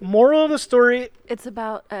movie. Moral of the story. It's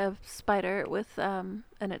about a spider with and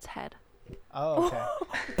its head. Oh,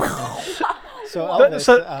 okay. So The- Elvis.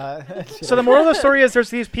 so- So the moral of the story is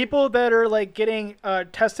there's these people that are like getting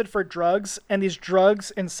tested for drugs, and these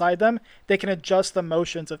drugs inside them, they can adjust the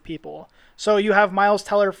motions of people. So you have Miles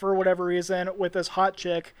Teller for whatever reason with this hot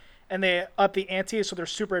chick, and they up the ante so they're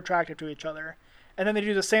super attractive to each other. And then they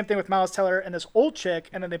do the same thing with Miles Teller and this old chick,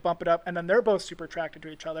 and then they bump it up, and then they're both super attracted to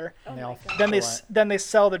each other. and they all Then they for what? then they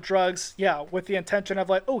sell the drugs, yeah, with the intention of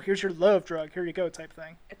like, oh, here's your love drug, here you go, type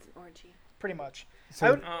thing. It's an orgy. Pretty much. So, I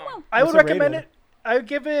would Oh. I would What's it recommend rated? it. I would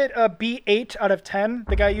give it a B8 out of 10.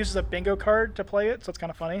 The guy uses a bingo card to play it, so it's kind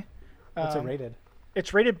of funny. what's it rated?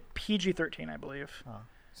 It's rated PG-13, I believe. Oh,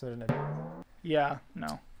 so isn't it? Yeah,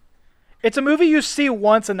 no. It's a movie you see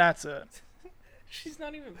once and that's it. She's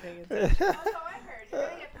not even paying attention. That's how I heard. You're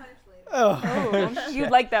gonna get punished later. Oh, You'd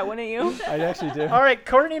like that, wouldn't you? I actually do. All right,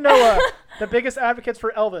 Courtney Noah, the biggest advocates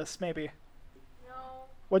for Elvis, maybe. No.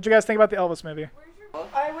 What'd you guys think about the Elvis movie? Where's your?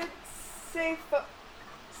 I would say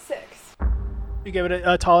 6. You give it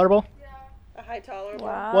a tolerable? Yeah. A high tolerable.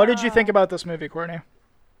 Wow. What did you think about this movie, Courtney?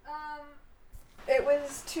 It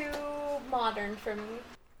was too modern for me.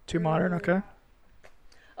 Too modern, okay.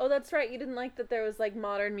 Oh, that's right. You didn't like that there was like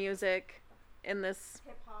modern music in this.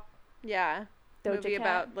 Hip hop. Yeah. Doja movie Cat.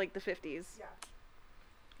 about like the 50s. Yeah.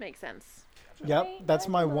 Makes sense. Yep, Right, that's I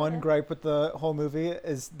my love one it. gripe with the whole movie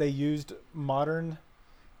is they used modern,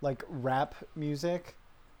 like rap music,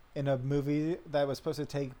 in a movie that was supposed to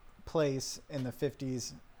take place in the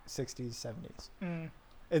 50s, 60s, 70s, Mm.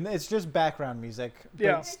 and it's just background music. But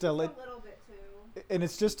Yeah. still, Just a little bit too. and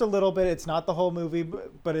it's just a little bit. It's not the whole movie,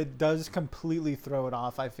 but it does completely throw it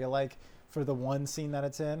off. I feel like for the one scene that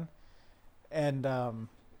it's in, and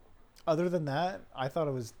other than that, I thought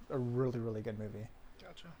it was a really, really good movie.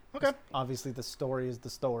 Gotcha. Okay, Obviously, the story is the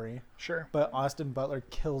story. sure. But Austin Butler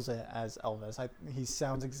kills it as Elvis. He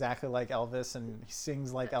sounds exactly like Elvis, and he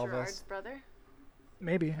sings like Elvis. Gerard's brother.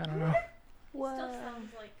 Maybe, I don't know. Still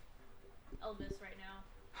sounds like Elvis right now.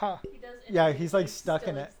 Huh, He does. Yeah, interviews, he's like he stuck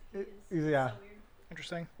still in it. is- he is. Yeah. It's so weird.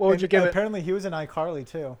 interesting. What would And you give it? Apparently, he was in iCarly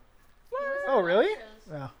too. He was in Oh, a lot of really? shows.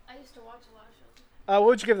 Yeah. I used to watch a lot of shows. What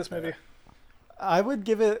would you give this movie? I would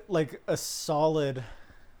give it like a solid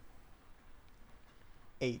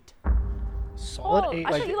 8, Solid Oh, 8. I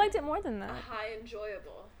like- thought you liked it more than that. High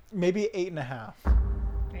enjoyable. maybe 8.5.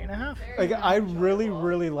 8.5? Like I really,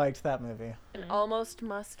 really liked that movie, An almost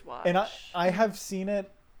must watch. and I have seen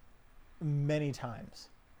it many times.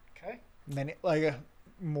 Okay. Many like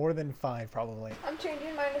more than 5 probably. I'm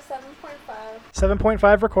changing mine to 7.5.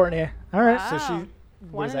 7.5 for Courtney. All right. Wow. So she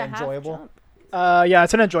One was and a that half enjoyable? jump. Yeah,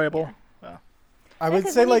 it's an enjoyable. I would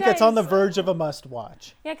 'cause say when you like it's on the guys- verge of a must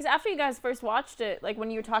watch. Yeah, because after you guys first watched it, like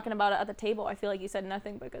when you were talking about it at the table, I feel like you said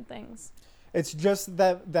nothing but good things. It's just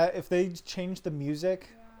that if they change the music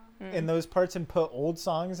in those parts and put old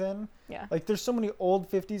songs in, Yeah. like there's so many old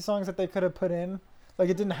 50s songs that they could have put in. Like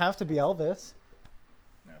it didn't have to be Elvis.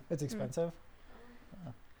 It's expensive.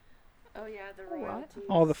 Oh yeah, the What? royalties.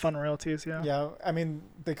 All the fun royalties, yeah. Yeah, I mean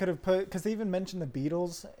they could have put because they even mentioned the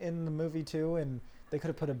Beatles in the movie too, and they could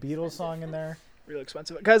have put a Beatles song in there. Really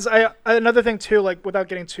expensive. Because another thing too, like without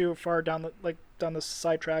getting too far down the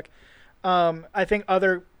sidetrack, I think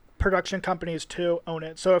other production companies too own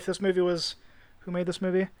it. So if this movie was, who made this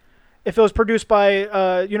movie? If it was produced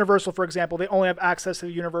by Universal, for example, they only have access to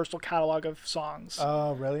the Universal catalog of songs.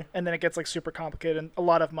 Oh, really? And then it gets like super complicated and a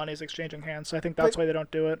lot of money is exchanging hands. So I think that's why they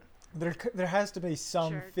don't do it. There has to be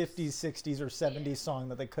some Jerks. 50s, 60s, or 70s song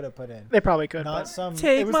that they could have put in. They probably could. Not But some.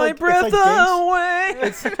 Take it was my like, breath it's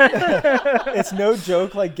like away. It's no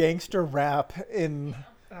joke like gangster rap in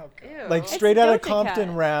oh, God, Ew. like It's straight out of Doja Compton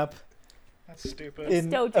Cat. rap that's stupid. in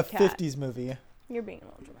Doja a Cat. 50s movie. You're being a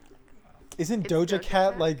little dramatic. Isn't It's Doja Doja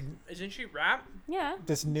Cat Cat? like Isn't she rap? Yeah.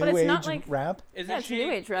 this new But it's age not like- rap? Isn't Yeah, it's she new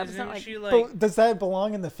age rap. It's Isn't not like- she like But does that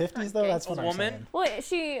belong in the 50s though? That's A what I'm woman? saying. Well,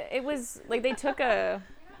 it was like they took a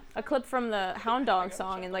clip from the Hound Dog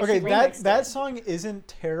song and like Okay, she remixed that it. song isn't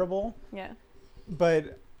terrible, Yeah.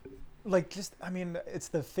 but like just I mean it's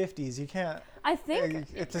the 50s. You can't. I think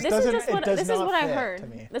It just this is doesn't. just It what does this is not what I fit heard. to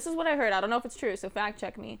me. This is what I heard. I don't know if it's true, so fact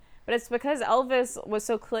check me. But it's because Elvis was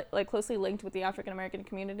so closely linked with the African American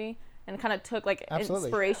community and kind of took like Absolutely.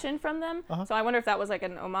 inspiration from them. Uh-huh. So I wonder if that was like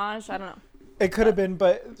an homage. I don't know. It could have been,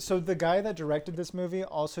 but so the guy that directed this movie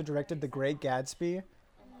also directed The Great Gatsby,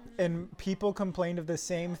 and people complained of the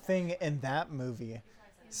same thing in that movie,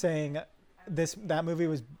 saying that movie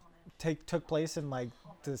was took place in like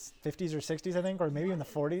the 50s or 60s, I think, or maybe in the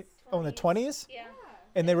 40s, in the 20s, Yeah.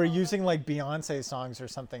 and they were using like Beyonce songs or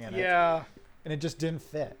something in it, Yeah. and it just didn't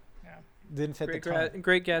fit. Yeah. Didn't fit Great, the tone.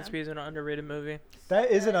 Great Gatsby is an underrated movie.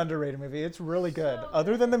 That is an underrated movie. It's really good.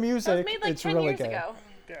 Other than the That was music, made like it's 10 really years good. ago.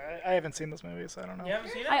 Yeah, I haven't seen this movie, so I don't know. You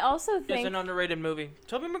haven't seen it? I also It's think an underrated movie.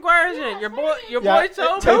 Tobey Maguire's in it. Your boy Yeah,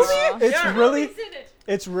 Toby. it's Yeah. really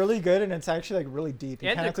it's really good, and it's actually like really deep. You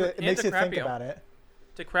And kind of have to, it and makes you think DiCaprio. about it.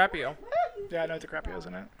 DiCaprio. Yeah, I know DiCaprio's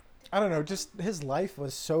in it. I don't know, just his life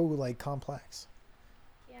was so like complex.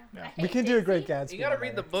 Yeah. Yeah. We can do a Great Gatsby. You gotta one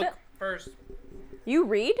read the later. book first. you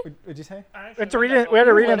read. What'd you say? I We had to read it. We had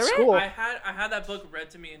to You read it in literate? school. I had that book read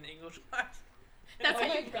to me in English class. That's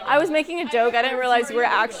what I was making a joke. I didn't realize we were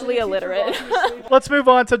actually illiterate. Let's move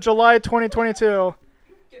on to July 2022.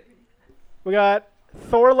 We got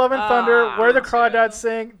Thor: Love and Thunder, Where the Crawdads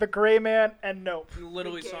Sing, The Gray Man, and Nope.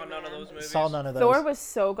 Literally saw none of those movies. Saw none of those. Thor was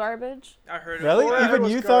so garbage. I heard Really? it. Thor Even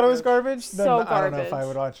was you thought it was garbage? So Then I don't know if I garbage.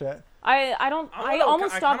 would watch it. I I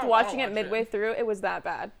almost kinda stopped wanna watching it watch midway it. through. It was that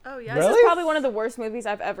bad. Oh yeah. Really? This is probably one of the worst movies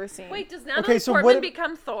I've ever seen. Wait, does Natalie Okay, so Portman what-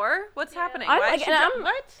 become Thor? What's happening? I'm Why like, is she and jump- I'm-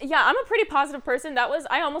 what? Yeah, I'm a pretty positive person.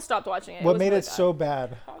 I almost stopped watching it. What was made really it bad. so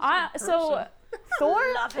bad? So Thor,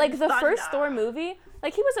 like the first Thor movie,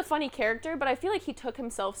 like he was a funny character, but I feel like he took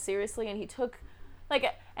himself seriously and he took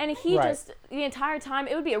and he Right. just the entire time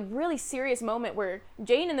it would be a really serious moment where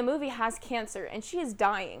Jane in the movie has cancer and she is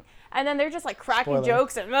dying. And then they're just like cracking Spoiler.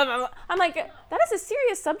 jokes and blah, blah, blah. I'm like, that is a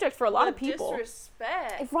serious subject for a lot of people.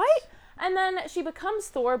 Disrespect. Right? And then she becomes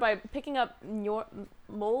Thor by picking up Mjolnir.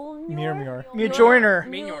 Mjolnir.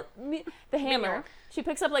 The hammer. Mjolnir. She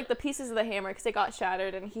picks up like the pieces of the hammer because it got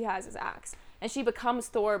shattered and he has his axe. And she becomes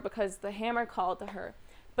Thor because the hammer called to her.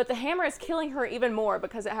 But the hammer is killing her even more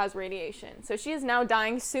because it has radiation. So she is now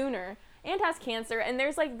dying sooner and has cancer. And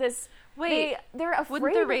there's like this. Wait, they're afraid.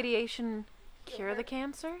 Wouldn't the radiation cure the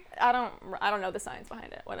cancer? I don't know the science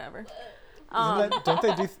behind it. Whatever. Don't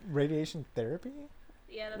they do radiation therapy?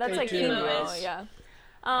 Yeah, That's like do. chemo. Yeah.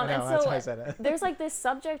 I know, and that's so why I said it. there's like this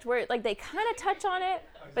subject where like they kind of touch on it,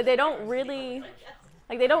 but they don't really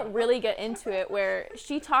get into it. Where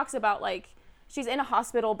she talks about like she's in a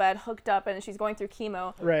hospital bed, hooked up, and she's going through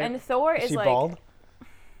chemo. Right. And Thor is She like, bald?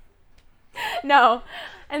 no,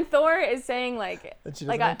 and Thor is saying like, That she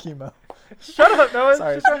like doesn't have chemo. Shut up, Noah.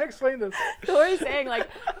 Sorry. Just trying to explain this. Thor is saying like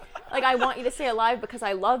I want you to stay alive because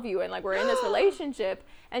I love you and like we're in this relationship.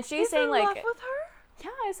 And she's saying like, with her? yeah,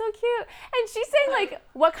 it's so cute. And she's saying like,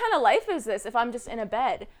 what kind of life is this if I'm just in a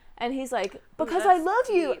bed? And he's like, because I that's love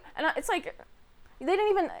you. deep. And it's like, they didn't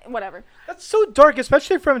even whatever. That's so dark,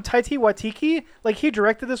 especially from Taika Waititi. Like he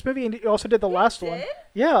directed this movie and he also did the last one. did?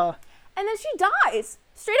 Yeah. and then she dies.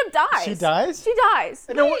 Straight up dies. She dies? She dies.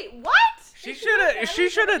 Wait, what? She should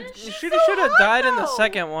have died in the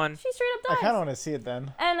second one. She straight up I dies. kind of want to see it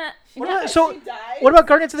then. And So, She dies? what about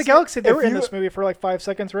Guardians of the Galaxy? They if were in you- this movie for like 5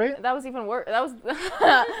 seconds, right? that was even worse. That was.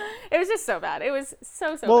 It was just so bad. It was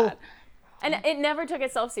so Well- bad. And it never took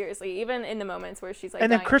itself seriously, even in the moments where she's like.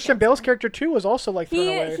 And then dying of Christian cancer. Bale's character too was also like thrown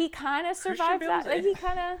away. He kind of survived Bale's that. Like, in he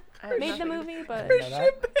kind I of have made the nothing. movie, but. Christian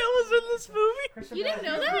Bale is in this movie. You didn't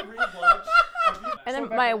know that? And then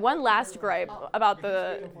my one last gripe about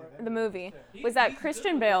the movie was that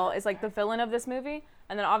Christian Bale is like the villain of this movie,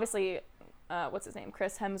 and then obviously, what's his name?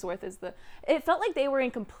 Chris Hemsworth is the. It felt like they were in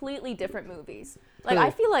completely different movies. Like Who? I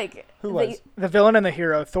feel like Who was? The villain and the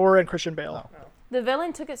hero, Thor and Christian Bale. the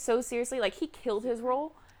villain took it so seriously. Like he killed his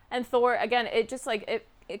role, and Thor again. It just like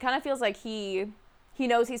it kind of feels like he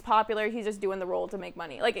knows he's popular. He's just doing the role to make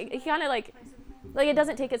money. Like he kind of like it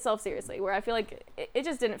doesn't take itself seriously. Where I feel like it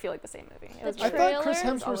just didn't feel like the same movie. It was I thought Chris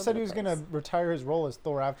Trailers all Hemsworth over said the he was going place. to retire his role as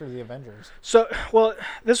Thor after the Avengers. So, well,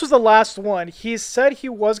 this was the last one. He said he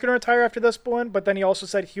was going to retire after this one, but then he also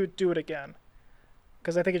said he would do it again.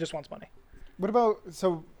 Because I think he just wants money. What about,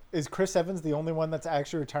 so is Chris Evans the only one that's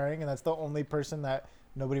actually retiring, and that's the only person that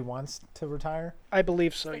nobody wants to retire? I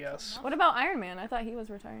believe so, yes. What about Iron Man? I thought he was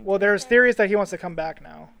retiring. Well, there's theories that he wants to come back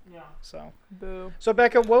now. Yeah. So, Boo. so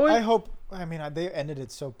Becca, what would I hope, I mean, they ended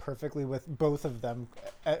it so perfectly with both of them,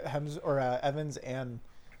 Evans and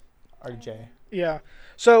RJ. Yeah.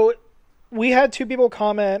 So we had two people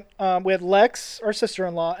comment. We had Lex, our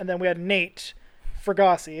sister-in-law, and then we had Nate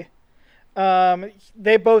Fergasi.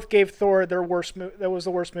 They both gave Thor their worst. That was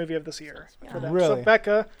the worst movie of this year for them. So Really?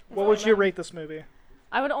 Becca, what would you rate this movie?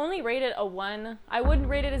 I would only rate it a 1. I wouldn't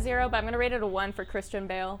rate it a 0, but I'm gonna rate it a 1 for Christian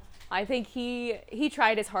Bale. I think he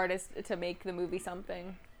tried his hardest to make the movie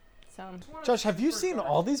something. So Josh, have you seen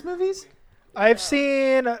all these movies? I've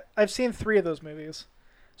seen 3 of those movies.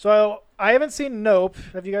 So I haven't seen Nope.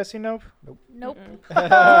 Have you guys seen Nope? Nope.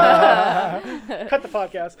 Cut the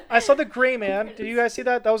podcast. I saw The Gray Man. Did you guys see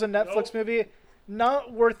that? That was a Netflix movie.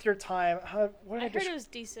 Not worth your time. What did I I heard just? it was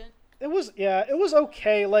decent. It was, yeah, it was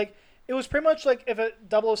okay. Like, it was pretty much like if a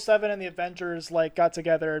 007 and the Avengers like got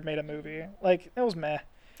together and made a movie. Like, it was meh.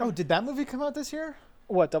 Oh, did that movie come out this year?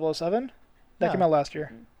 What, 007? That Yeah. came out last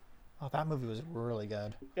year. Oh, that movie was really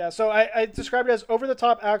good. Yeah, so I described it as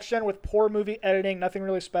over-the-top action with poor movie editing, nothing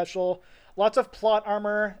really special. Lots of plot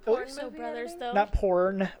armor. So Brothers, though. Not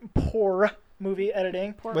porn. Poor movie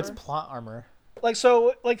editing. What's plot armor? Like,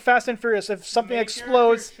 so, like Fast and Furious, if something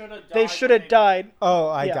explodes, they should have died. Oh,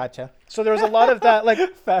 I Yeah. gotcha. So there was a lot of that. Like,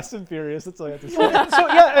 Fast and Furious, that's all I have to say. so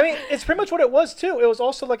yeah, I mean, it's pretty much what it was, too. It was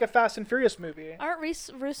also like a Fast and Furious movie. Aren't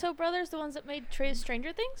Russo brothers the ones that made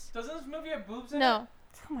Stranger Things? Doesn't this movie have boobs in it? No.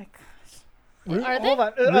 oh my god. Are they? Hold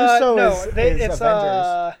on. Russo no, is it's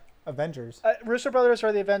Avengers. Avengers. Russo brothers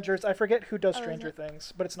are the Avengers. I forget who does Oh, is Stranger it?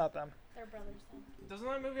 Things, but it's not them. They're brothers then. Doesn't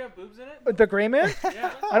that movie have boobs in it? The Gray Man?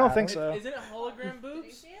 Yeah. I don't think so. Isn't it hologram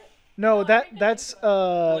boobs? No, that's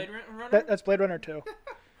Blade Runner? that's Blade Runner 2.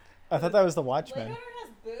 I thought that was The Watchmen. has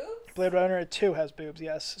boobs? Blade Runner 2 has boobs,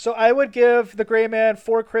 yes. So I would give The Gray Man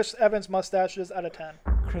 4 Chris Evans mustaches out of 10.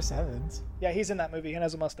 Chris Evans. Yeah, he's in that movie and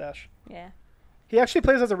has a mustache. Yeah. He actually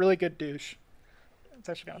plays as a really good douche. It's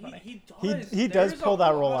actually kind of funny. He does There's pull a that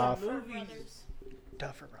lot role of off. movies-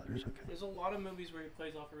 Duffer Brothers, okay. There's a lot of movies where he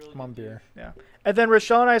plays off a really Come on, good beer. Yeah. And then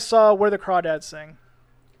Rochelle and I saw Where the Crawdads Sing,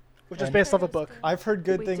 which is And- based off a book. I've heard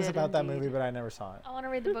good We things did about that indeed. movie, but I never saw it. I want to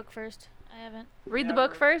read the book first. I haven't. Read the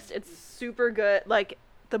book first. It's super good. Like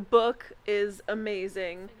the book is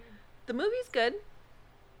amazing. The movie's good.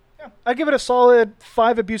 Yeah. I'd give it a solid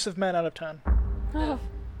 5 abusive men out of 10. Oh.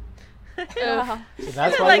 Ugh. So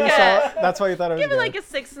that's Give it why like you a- saw it. That's why you thought it was Give it good. like a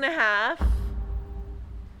 6.5.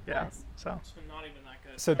 Yeah. So So not even that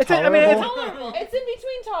good. So It's a- I mean, tolerable. It's in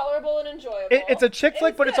between tolerable and enjoyable. it's a chick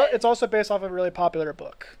flick, but good. it's also based off a really popular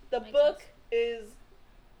book. The Makes book is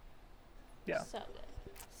Yeah. So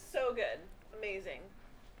good. so good. Amazing.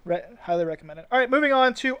 Highly recommended. All right, moving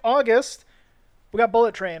on to August. We got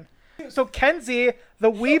Bullet Train. So Kenzie,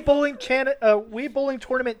 the Wii Bowling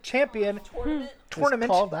Tournament champion, Just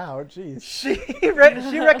called out. Jeez.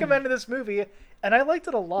 she recommended this movie, and I liked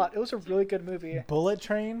it a lot. It was a really good movie. Bullet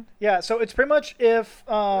Train. Yeah, so it's pretty much if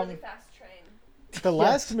Really fast train. The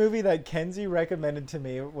last movie that Kenzie recommended to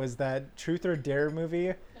me was that Truth or Dare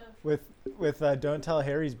movie with Don't Tell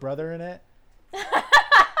Harry's brother in it.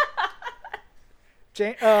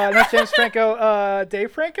 not James Franco,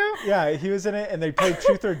 Dave Franco. Yeah, he was in it, and they played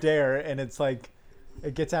Truth or Dare, and it's like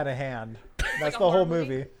it gets out of hand. That's the whole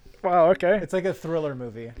movie. Wow. Okay. It's like a thriller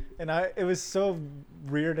movie, and it was so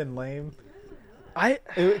weird and lame.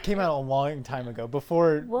 It came out a long time ago,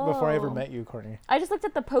 before I ever Whoa. met you, Courtney. I just looked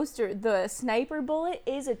at the poster. The sniper bullet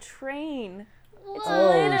is a train. It's Oh,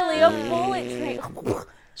 literally a bullet train.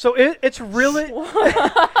 So it's really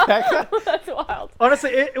That's wild. honestly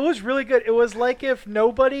it was really good. It was like if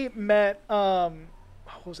nobody met what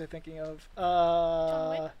was I thinking of?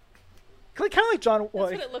 Wick? Kind of like John That's Wick.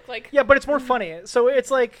 what it looked like. Yeah, but it's more funny. So it's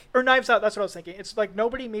like, or Knives Out. That's what I was thinking. It's like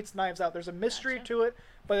nobody meets Knives Out. There's a mystery Gotcha. to it,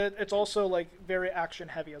 but it's also like very action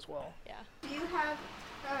heavy as well. Yeah. Do you have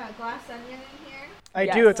glass onion in here? I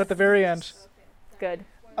Yes. do. It's at the very end. Good.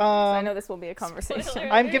 I Um, know this will be a conversation. Spoiler.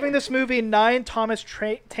 I'm giving this movie 9 Thomas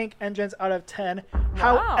Tank Engines out of 10. Wow.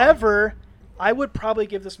 However, I would probably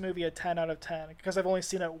give this movie a 10 out of 10 because I've only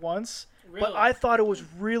seen it once. Really? But I thought it was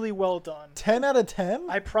really well done. 10 out of 10?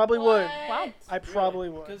 I probably would. Wow. I probably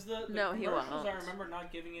would. Because the No, he commercials, won't. I remember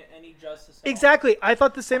not giving it any justice. At all. Exactly. I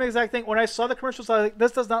thought the same exact thing. When I saw the commercials, I was like,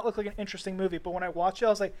 this does not look like an interesting movie. But when I watched it, I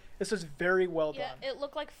was like, this is very well Yeah, done. it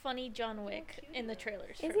looked like funny John Wick in the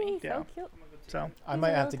trailers Is for me. he Yeah. so cute? So, I He's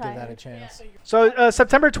might a have to little give that a tired. chance. so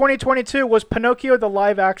September 2022 was Pinocchio the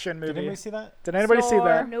live action Did movie. anybody see that? Did anybody see Snore.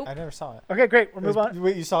 that? Nope. I never saw it. Okay, great. We'll move on.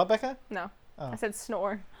 Wait, you saw it, Becca? No. Oh. I said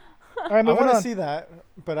snore. All right, I moving want to on. see that,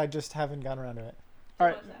 but I just haven't gotten around to it. All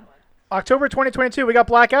right. October 2022, we got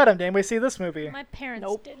Black Adam. Did anybody see this movie? My parents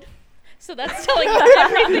Nope. did. So that's telling you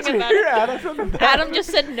everything about it. Adam from the bathroom. Adam just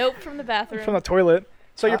said nope from the bathroom. From the toilet.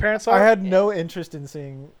 So your parents saw I it? had no interest in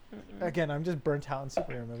seeing. Again, I'm just burnt out in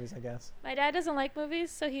superhero movies, I guess. My dad doesn't like movies,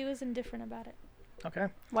 so he was indifferent about it. Okay.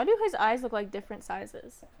 Why do his eyes look like different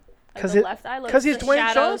sizes? Like 'Cause the it- left eye looks. Because he's the Dwayne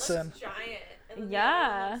shadows. Johnson. Giant. And then Yeah. the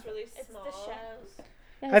other one looks really It's small. the shadows.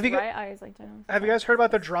 Yeah, Have his you gu- right eye is like giant. Have you guys heard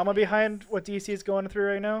about the drama behind what DC is going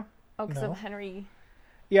through right now? Oh, because No. of Henry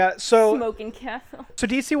Yeah, so smoking caffeine. So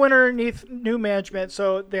DC went underneath new management.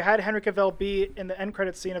 So they had Henry Cavill be in the end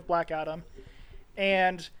credits scene of Black Adam,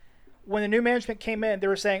 and when the new management came in, they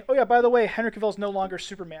were saying, "Oh yeah, by the way, Henry Cavill's no longer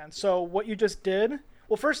Superman." So what you just did?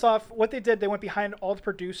 Well, first off, what they did, they went behind all the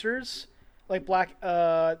producers, like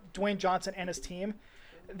Dwayne Johnson and his team.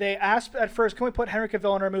 They asked at first, "Can we put Henry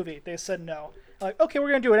Cavill in our movie?" They said no. Like, okay, we're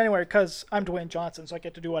gonna do it anyway because I'm Dwayne Johnson, so I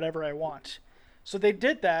get to do whatever I want. So they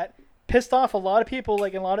did that, pissed off a lot of people,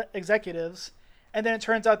 like a lot of executives. And then it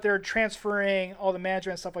turns out they're transferring all the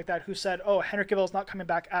management and stuff like that who said, oh, Henry Cavill's not coming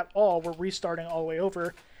back at all. We're restarting all the way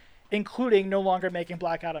over, including no longer making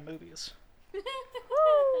Black Adam movies.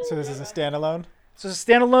 So this is a standalone? So it's a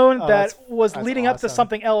standalone Oh, that that's- was that's leading up to awesome.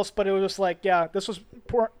 something else, but it was just like, yeah, this was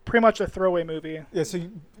pretty much a throwaway movie. Yeah, so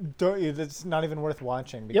it's not even worth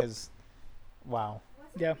watching because, wow,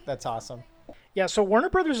 Yeah. that's awesome. Yeah, so Warner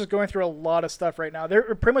Brothers is going through a lot of stuff right now.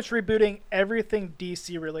 They're pretty much rebooting everything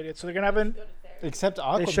DC related. So they're going to have Except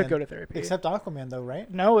Aquaman. They should go to therapy. Except Aquaman, though, right?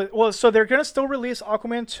 No, well, so they're going to still release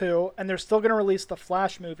Aquaman 2, and they're still going to release the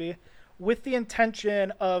Flash movie with the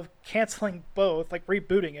intention of canceling both, like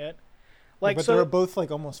rebooting it. Like, But so, they're both like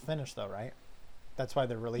almost finished, though, right? That's why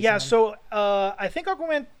they're releasing yeah, them? so I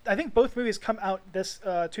think both movies come out this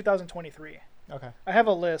 2023. Okay. I have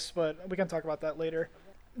a list, but we can talk about that later.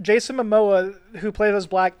 Jason Momoa, who plays as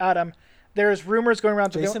Black Adam, there's rumors going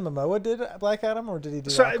around. Jason Momoa did Black Adam, or did he do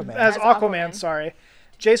So, Aquaman? as As Aquaman, Aquaman. sorry.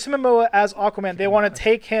 Jason Momoa as Aquaman. They want to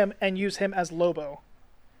take him and use him as Lobo.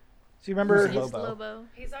 So you remember? Who's It's Lobo? Lobo.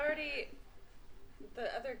 He's already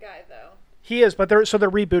the other guy, though. He is, but they're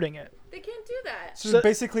rebooting it. They can't do that. So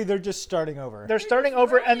basically, they're just starting over. They're starting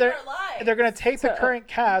over, and ruining they're our lives. they're gonna take the So- current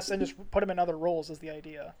cast and just put them in other roles. Is the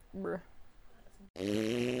idea? Bruh.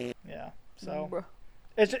 Yeah. So Bruh.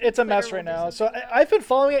 it's a mess right now. So I've been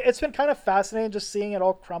following it. It's been kind of fascinating just seeing it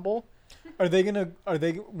all crumble. Are they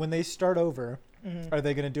when they start over? Mm-hmm. Are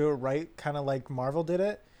they gonna do it right, kind of like Marvel did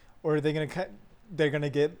it, or are they they're gonna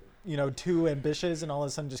get too ambitious and all of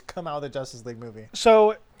a sudden just come out with a Justice League movie?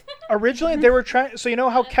 So originally they were trying. So you know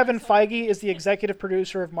how Kevin Feige is the executive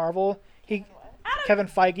producer of Marvel. Kevin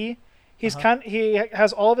Feige. He has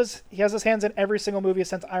his hands in every single movie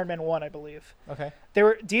since Iron Man 1, I believe. Okay.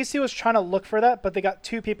 DC was trying to look for that, but they got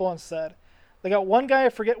two people instead. They got one guy, I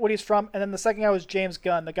forget what he's from, and then the second guy was James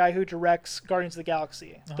Gunn, the guy who directs Guardians of the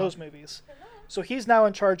Galaxy, those movies. So he's now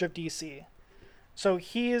in charge of DC. So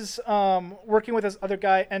he's working with this other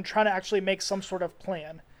guy and trying to actually make some sort of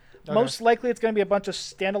plan. Okay. Most likely it's going to be a bunch of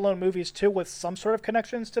standalone movies too with some sort of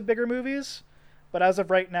connections to bigger movies. But as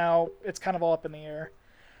of right now, it's kind of all up in the air.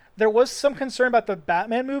 There was some concern about the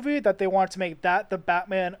Batman movie that they wanted to make that the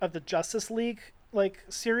Batman of the Justice League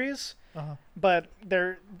series. Uh-huh. But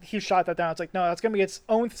he shot that down. It's like, no, that's going to be its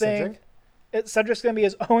own thing. Cedric? Cedric's going to be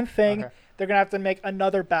his own thing. Okay. They're going to have to make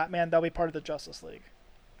another Batman that'll be part of the Justice League.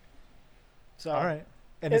 So All right.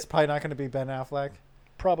 And it's probably not going to be Ben Affleck.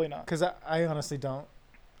 Probably not. Because I honestly don't.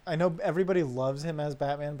 I know everybody loves him as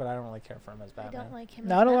Batman, but I don't really care for him as I Batman. don't like him.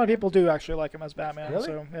 Not as a lot of Batman. people do actually like him as Batman. Really?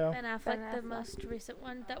 So yeah. Ben Affleck, Ben the Affleck. most recent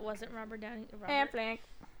one that wasn't Robert Downey. Affleck.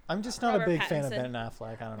 I'm just not Robert a big fan of Pattinson. Ben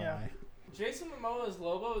Affleck. I don't know Yeah. why. Jason Momoa as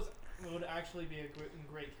Lobo would actually be a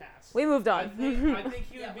great cast. We moved I on. think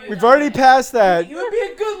he would be. We've already passed that. He would be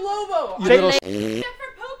a good Lobo. You little Except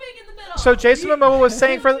for pooping in the middle. So Jason Momoa was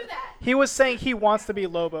saying Don't do that. he was saying he wants to be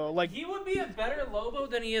Lobo. Like He would be a better Lobo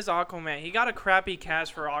than he is Aquaman. He got a crappy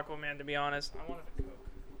cast for Aquaman, to be honest. I want a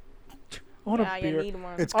Coke. I want Yeah, a you beer. need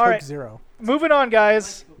one. It's All Coke right. Zero. Moving on,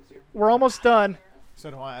 guys. We're almost done. So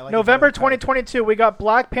do I. like November it better than Coke. 2022, we got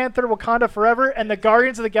Black Panther: Wakanda Forever and the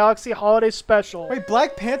Guardians of the Galaxy Holiday Special. Wait,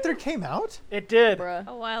 Black Panther came out? It did. Bruh.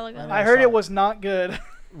 A while ago. I know. I heard saw it it. was not good.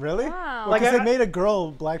 Really? Wow. Like, Because I- they made a girl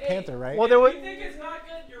Black Panther, right? Well, there was. If you think it's not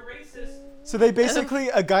good, you're racist. So they basically,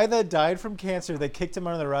 a guy that died from cancer, they kicked him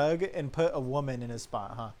under the rug and put a woman in his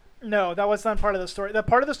spot, huh? No, that was not part of the story. The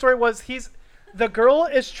part of the story was the girl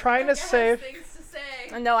is trying to save. Things to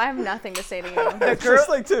say. No, I have nothing to say to you. It's just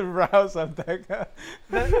like to rouse something.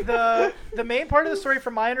 The main part of the story,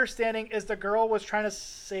 from my understanding, is the girl was trying to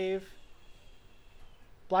save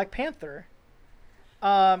Black Panther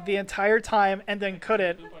the entire time and then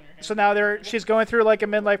couldn't. So now she's going through like a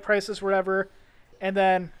midlife crisis, or whatever, and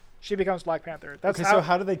then she becomes Black Panther. That's Okay, so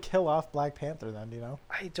how do they kill off Black Panther then? Do you know?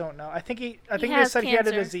 I don't know. I think they has said he had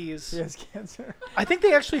a cancer. disease. He has cancer. I think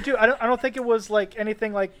they actually do. I don't think it was like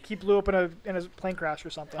anything like he blew up in a plane crash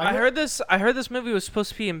or something. I heard this movie was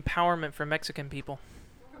supposed to be empowerment for Mexican people.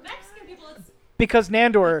 For Mexican people, it's Because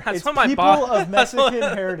Nandor. That's It's what my people boss. of Mexican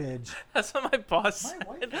heritage. That's what my boss. My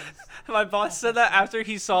wife said. is. My boss said that after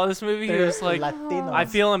he saw this movie, he They're was like, Latinos. "I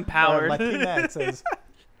feel Or empowered." Latinx is.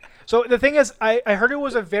 So the thing is, I heard it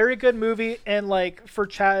was a very good movie, and like for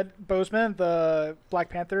Chad Boseman, the Black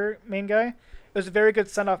Panther main guy, it was a very good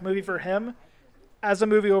send-off movie for him. As a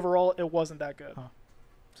movie overall, it wasn't that good. Huh.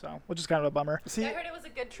 So, which is kind of a bummer. See, I heard it was a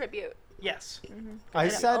good tribute. Yes. I An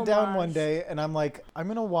sat down one homage. day and I'm like, I'm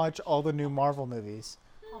gonna watch all the new Marvel movies.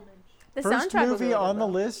 The First soundtrack was movie really on good, the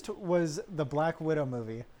though. list was the Black Widow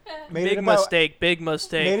movie. Made Big it about, mistake. Big Made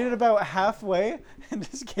mistake. it about halfway and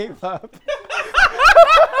just gave up.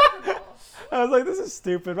 I was like, this is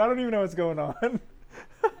stupid. I don't even know what's going on.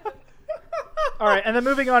 All right, and then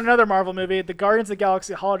moving on, another Marvel movie, the Guardians of the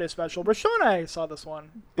Galaxy Holiday Special. Rashawn and I saw this one.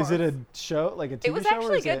 Is it a show, like a TV It was show? or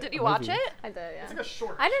actually is good. it Did a you watch movie? it? I did, yeah. It's like a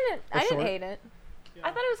short. I didn't short? hate it. I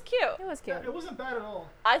thought it was cute. It was cute. It wasn't bad at all.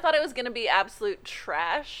 I thought it was gonna be absolute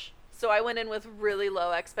trash, so I went in with really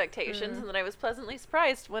low expectations, and then I was pleasantly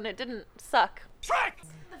surprised when it didn't suck.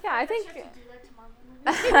 Yeah, I think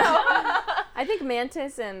I think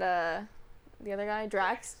Mantis and the other guy,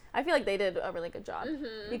 Drax, I feel like they did a really good job.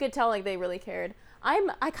 You could tell like they really cared. I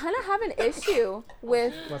kind of have an issue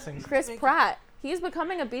with Blessings. Chris Pratt. He's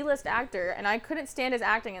becoming a B-list actor, and I couldn't stand his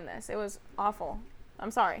acting in this. It was awful.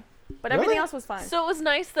 I'm sorry, but everything Really? else was fine. So it was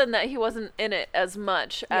nice then that he wasn't in it as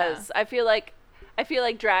much Yeah. as I feel like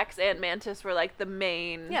Drax and Mantis were like the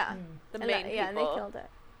main yeah, the and main that- yeah, and they people. killed it.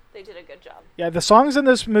 They did a good job. Yeah, the songs in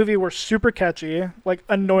this movie were super catchy, like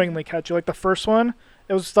annoyingly catchy. Like the first one,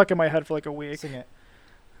 it was stuck in my head for like a week. Sing it.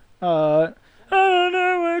 I don't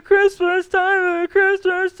know what Christmas time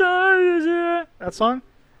is here. That song,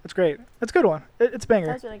 it's great. It's a good one. It's a banger.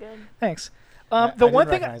 That's really good. Thanks. I The did one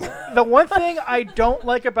thing, recognize it. the one thing I don't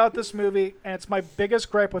like about this movie, and it's my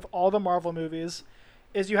biggest gripe with all the Marvel movies,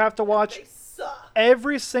 is you have to watch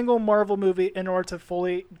every single Marvel movie in order to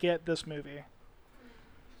fully get this movie.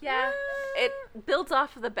 Yeah, it builds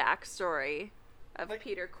off of the backstory of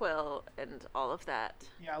Peter Quill and all of that.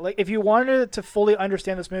 Yeah, like if you wanted to fully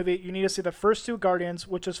understand this movie, you need to see the first two Guardians,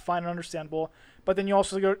 which is fine and understandable. But then you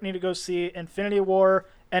also need to go see Infinity War,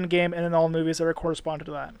 Endgame, and then all the movies that are corresponded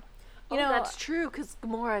to that. You know, that's true because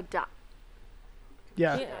Gamora died.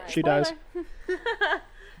 Yeah, Yeah, she does. spoiler.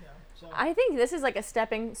 I think this is like a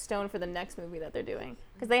stepping stone for the next movie that they're doing,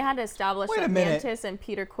 because they had to establish Wait a that minute. Mantis and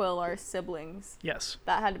Peter Quill are siblings. Yes.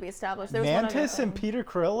 That had to be established. There was one other Mantis and thing. Peter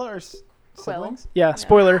Krill are Quill. siblings? Yeah,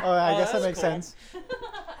 spoiler. Oh, I Oh, guess that that's makes cool. sense.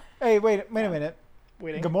 Hey, wait a minute.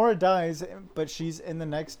 Waiting. Gamora dies, but she's in the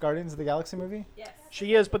next Guardians of the Galaxy movie?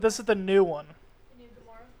 She is, but this is the new one.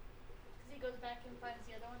 He goes back and finds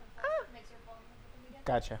the other one and makes her fall in love with him again.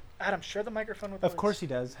 Gotcha. Adam, share the microphone with Of us. course he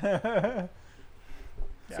does.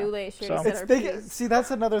 Yeah. Too late. She So- already It's said her they, piece. see, that's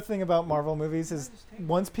another thing about Marvel movies is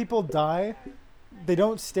once people die, they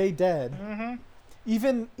don't stay dead. Mm-hmm.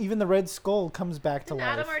 Even the Red Skull comes back to Didn't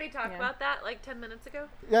life. Adam already talk Yeah. about that like 10 minutes ago?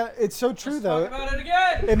 Yeah, it's so true Let's though. talk about it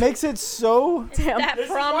again. It makes it so. That This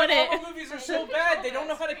is why prominent. Marvel movies are so bad. They don't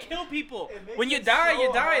know how to kill people. When you die,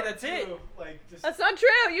 you die. That's it. That's not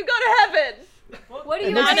true. You go to heaven. What do It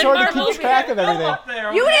you makes Not it in so hard to Marvel. keep track of Go everything. up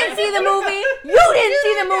there, You okay? didn't see the movie. You didn't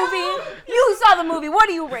see the movie. You saw the movie. What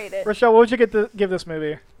do you rate it? Rochelle, what would you give this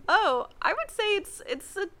movie? Oh, I would say it's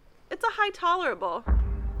a high tolerable.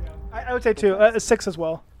 I would say 2, a 6 as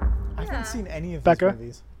well. I haven't seen any of Becca? these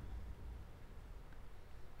movies.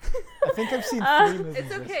 I think I've seen 3 movies It's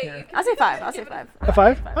this okay. year. I'll say 5. I'll say 5. A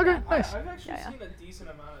 5? Okay, nice. I've actually Yeah. seen a decent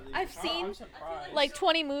amount of these. I've seen, I'm surprised. like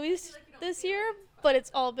 20 movies this year, but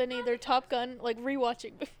it's all been either Top Gun, like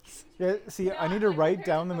rewatching movies. Yeah, see, I need to write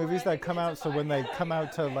down the movies that come out so when they come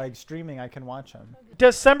out to like streaming, I can watch them.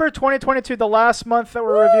 December 2022, the last month that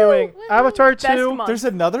we're reviewing. Woo! Avatar Best 2. month. There's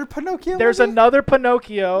another Pinocchio. There's movie? another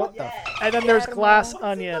Pinocchio. the And then there's Glass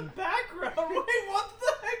Onion. Background. Wait, what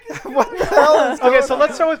the heck is What the hell is going Okay, so on?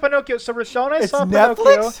 let's start with Pinocchio. So Rochelle and I It's saw Pinocchio.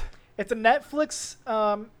 Netflix It's a Netflix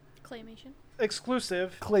Claymation.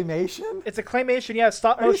 exclusive. claymation. It's a claymation, yeah,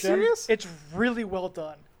 stop Are you motion. serious? It's really well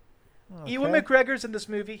done. Ewan Okay. McGregor's in this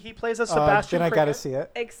movie. He plays as Sebastian. Then I gotta Cricket. see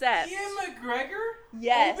it. Except, Ian McGregor?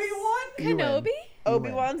 yes, Obi-Wan? Kenobi?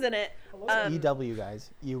 Obi-Wan's in it. EW guys.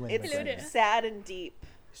 Ewan. It's Hello there. sad and deep.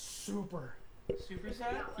 Super. Super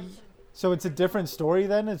sad? So it's a different story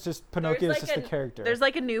then. It's just Pinocchio's like just the character. There's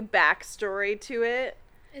like a new backstory to it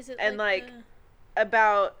Is it And, like,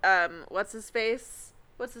 about what's his face?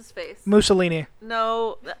 What's his face? Mussolini.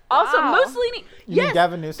 No. Also Wow. Mussolini. You mean Yes.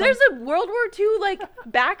 Gavin Newsom? There's a World War II like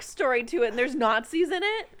backstory to it, and there's Nazis in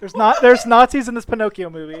it. There's Nazis in this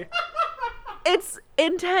Pinocchio movie. It's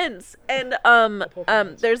intense, and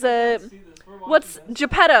there's a what's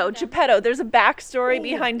Geppetto? Geppetto. There's a backstory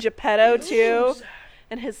behind Geppetto too,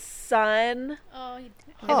 and his son, Oh,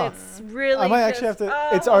 Huh. and it's really. I might actually have just-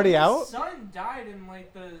 to. It's oh, already His out. son died in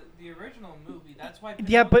like the original movie. That's why.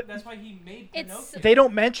 Yeah, but- that's why he made It's- Pinocchio. They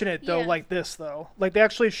don't mention it though, Yeah. like this though. Like they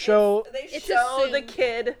actually show. They It's show the assumed.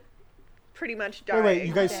 kid pretty much dying. Wait,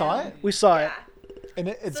 you guys saw it? We saw it. Yeah. And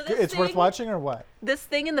it's So good. this It's worth thing- watching or what? This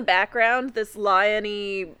thing in the background, this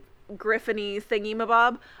lion-y, griffin-y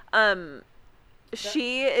thingy-mabob,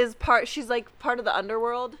 she is part. She's like part of the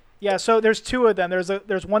underworld. Yeah, so there's two of them.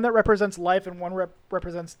 There's one that represents life and one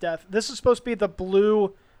represents death. This is supposed to be the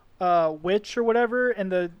blue witch or whatever in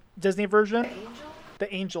the Disney version.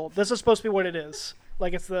 The angel. This is supposed to be what it is.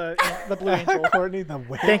 Like it's the blue angel. Courtney the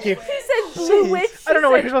witch. Thank you. He said blue Jeez. witch. I don't know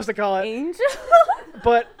He what said you're supposed to call it, Angel.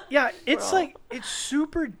 but yeah, it's like it's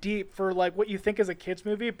super deep for like what you think is a kids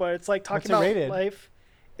movie, but it's like talking What's it about rated? life.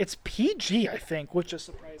 It's PG, I think, which is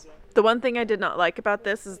surprising. The one thing I did not like about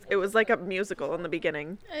this is it was like a musical in the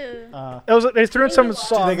beginning. They threw in some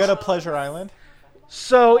songs. Do they go to Pleasure Island?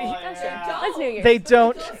 So That's New Year's. they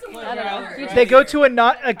don't. I don't know. They go to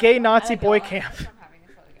a gay Nazi boy camp.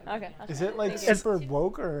 Okay. Is it like super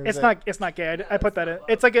woke or? Is It's not gay. I put that in.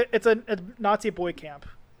 It's like it's a Nazi boy camp.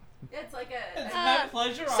 It's like a. Isn't that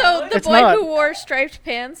Pleasure So Island? the It's boy not. who wore striped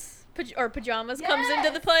pants or pajamas comes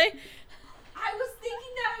into the play. I was thinking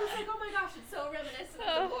that. I was like, oh my gosh, it's so reminiscent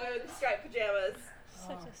of the boy with the striped pajamas.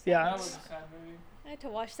 Such a Yeah. That was a sad movie. I had to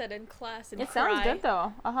watch that in class and It cry. sounds good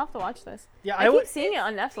though. I'll have to watch this. Yeah, I I would keep seeing it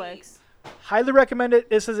on Netflix. highly recommend it.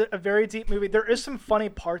 This is a very deep movie. There is some funny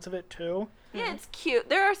parts of it too. Yeah, it's cute.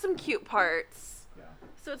 There are some cute parts.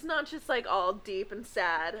 So it's not just like all deep and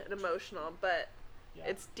sad and emotional, but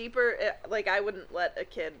it's deeper. Like I wouldn't let a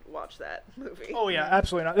kid watch that movie. Oh yeah,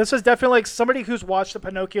 absolutely not. This is definitely like somebody who's watched the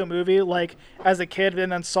Pinocchio movie like as a kid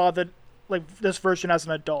and then saw the like this version as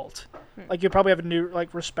an adult. Like you probably have a new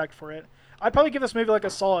like respect for it. I'd probably give this movie like a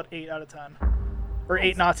solid 8 out of 10. Or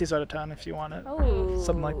 8 Nazis out of 10 if you want it. Oh.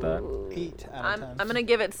 Something like that. 8 out of I'm 10. gonna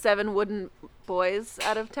give it 7 wooden boys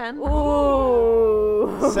out of 10.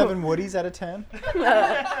 Ooh. 7 Woodies out of 10.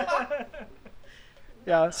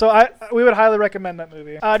 Yeah, so we would highly recommend that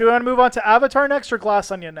movie. Do we want to move on to Avatar next or Glass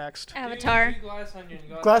Onion next? Avatar. Do Glass Onion.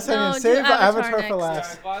 Glass No, Onion. do Save Avatar Avatar next. for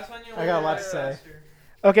last. Yeah, Glass Onion I got a was lot to say. faster.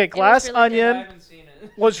 Okay, Glass really good. I Onion haven't seen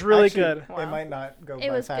it. was really Actually, good. It might not go It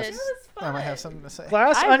by was fast. good. I might have something to say.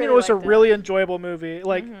 Glass I Onion really was a liked it. really enjoyable movie.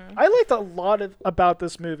 Like I liked a lot about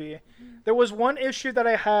this movie. There was one issue that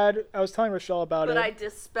I had. I was telling Rochelle about But it. I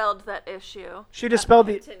dispelled that issue. She dispelled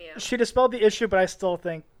the Continue. issue, but I still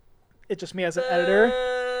think it's just me as an editor.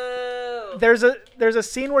 Boo. There's a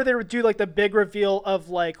scene where they would do like the big reveal of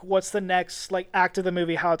like what's the next like act of the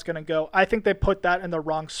movie, how it's gonna go. I think they put that in the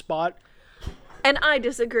wrong spot. And I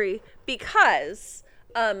disagree because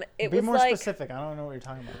It Be was more like specific. I don't know what you're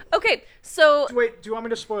talking about. okay. So Wait, do you want me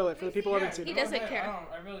to spoil it for the people who haven't seen He it? doesn't care.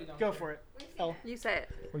 I really don't. Go for it. Elle. you say it.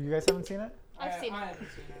 Well, you guys haven't seen it? I've seen I it. haven't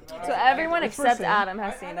seen it. but So I- everyone It's except worth Adam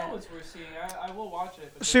has I seen know it. it's worth seeing. I will watch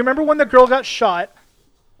it. But So you remember when the girl got shot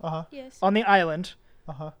Yes. on the island,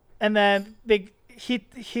 Uh-huh. and then the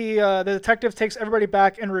detective takes everybody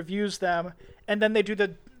back and reviews them, and then they do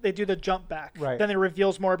the jump back. Right. Then it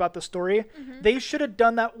reveals more about the story. They should have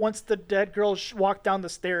done that once the dead girl walked down the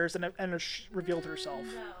stairs and revealed herself.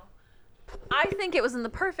 I think it was in the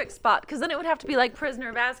perfect spot because then it would have to be like Prisoner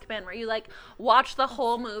of Azkaban, where you like watch the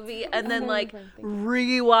whole movie and then like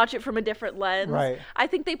re-watch it from a different lens. Right. I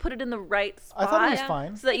think they put it in the right spot I thought it was Yeah.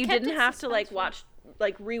 fine. so that you It kept didn't it have to like suspenseful.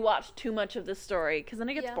 rewatch too much of the story because then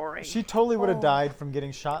it gets Yeah. boring. She totally would have died from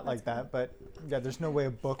getting shot like that, but yeah, there's no way a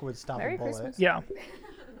book would stop Merry a bullet. Christmas. Yeah.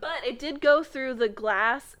 But it did go through the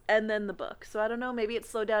glass and then the book, so I don't know. Maybe it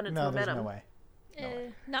slowed down its No, there's momentum. no way.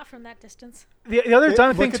 Not from that distance. The other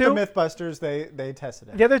dumb thing Look too. at the MythBusters. They tested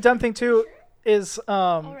it. The other dumb thing too is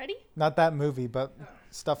Already? Not that movie, but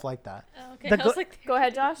stuff like that. Oh, okay. The I was gl- like, Go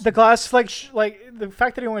ahead, Josh. the glass like the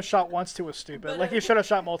fact that he only shot once too was stupid. Like he should have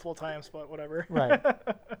shot multiple times, but whatever. Right.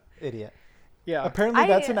 Idiot. Yeah. Apparently,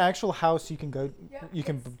 that's I- an actual house you can go. Yeah, You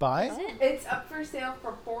can it's- buy. It's up for sale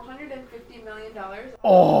for $450 million.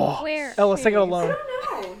 Oh. where? Elle, let's take a I loan.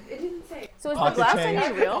 don't know. It didn't say. So is the Pocket glass change.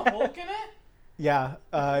 any real? Hulk in it? Yeah.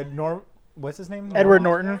 What's his name? Edward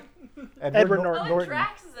Norton. Edward Norton. Oh, and Norton.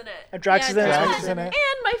 Drax is in it. And Drax Yeah, is in it. Drax Drax is in it.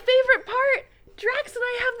 And my favorite part, Drax and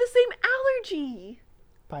I have the same allergy.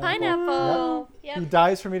 Pineapple. Yep. He Yep.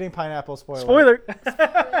 dies from eating pineapple. Spoiler. Spoiler.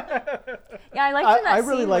 Yeah, I liked in that I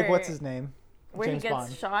really scene like where, what's his name. where James he gets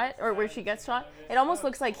Bond. shot or where she gets shot. It almost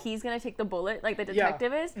looks like he's gonna take the bullet, like the Yeah.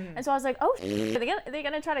 detective is. And so I was like, oh, they're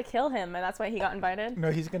gonna try to kill him, and that's why he got invited.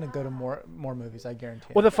 No, he's gonna go to more movies. I guarantee.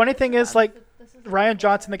 Well, it. the funny thing is, like, Ryan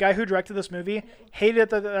Johnson, the guy who directed this movie, hated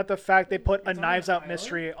the fact they put a Knives Out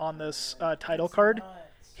mystery on this title card.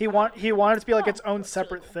 He wanted it to be like its own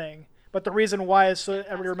separate thing. But the reason why is so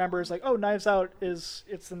everybody remembers, like, oh, Knives Out it's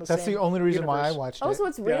in the same. That's the only reason why I universe. watched Oh, it. so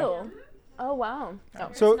it's real. Oh wow. Oh.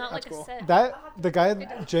 So It's not like That's cool. a set. that the guy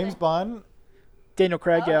James Bond, Daniel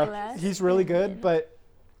Craig, yeah. Bless he's really you. good, but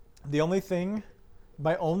the only thing,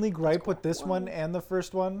 my only gripe with this one and the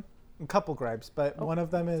first one, a couple gripes, but one of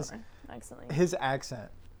them is Sorry. Accidentally. his accent.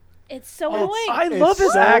 It's so It's- annoying. I It's love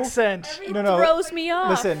his so- accent. No, Throws me off.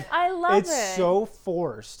 listen, I love it's it. so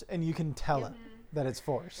forced, and you can tell it that it's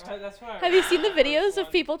forced. That's why. Have you seen the videos of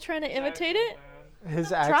people trying to imitate it? His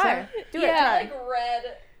Try. accent. Do Yeah. it. Try.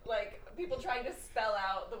 read people trying to spell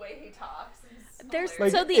out the way he talks. There's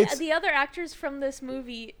Like, so the it's- the other actors from this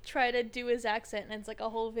movie try to do his accent, and it's like a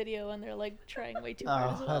whole video, and they're like trying way too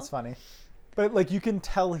hard as Oh, well. that's funny. But like you can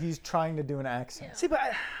tell he's trying to do an accent. See, but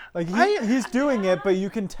Like I- he's doing it, but you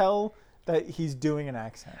can tell that he's doing an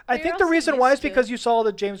accent. I But think you're the also reason why is used to because it. you saw all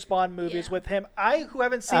the James Bond movies Yeah. with him. Who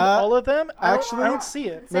haven't seen Uh, all of them, I actually- don't see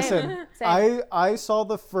it. Same. Listen, Same. I saw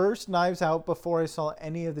the first Knives Out before I saw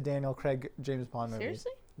any of the Daniel Craig James Bond movies.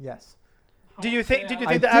 Seriously? Yes. Did you think I the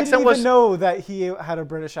didn't accent even was? know that he had a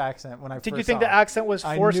British accent when I first Did you think saw the it. accent was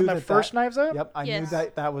I forced in knew the that first Knives Out? Yep, I knew Yes.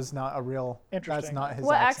 that was not a real. That's Interesting. not his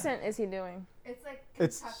What accent. accent is he doing? It's like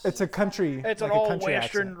It's a country. It's like an a all country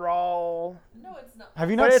Western accent. drawl. No, it's not.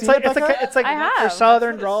 Have you But not it's seen like it, it's like Becca? it's like I or have.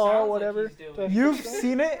 Southern That's what it drawl, sounds like whatever. he's doing. You've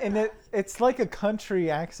seen it, and it's like a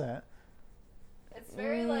country accent. It's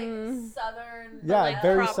very like southern. Yeah, like,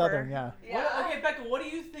 very proper. southern. Yeah. Okay, Becca, what do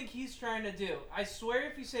you think he's trying to do? I swear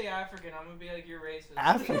if you say African, I'm going to be like, you're racist.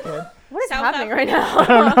 African. What is South happening right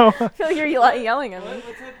Africa. now? I don't know. I feel like you're yelling at me. What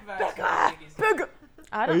type of accent do you think he's doing?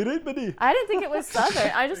 I Are don't. you right, buddy? I didn't think it was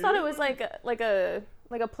southern. I just thought it was like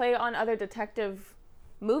a play on other detective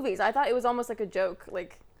movies. I thought it was almost like a joke.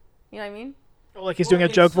 Like, you know what I mean? Like he's doing a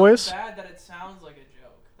It's joke so voice. bad that it sounds like a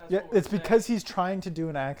joke. That's Yeah, what we're it's because he's trying to do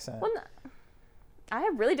an accent. Well, I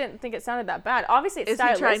really didn't think it sounded that bad. Obviously, it's Is he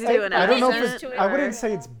trying stylistic. to do an I don't know if accent? it's, to it I or- wouldn't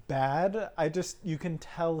say it's bad. You can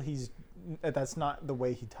tell that's not the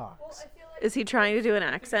way he talks. Is he trying to do an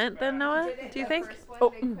accent then, Noah? Do you think? Oh.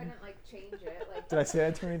 They couldn't like change it. Like, Did I say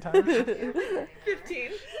that too many times? 15.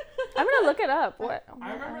 I'm gonna look it up. What?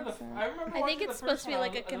 I remember accent? I remember I think watching it's the first supposed to be one,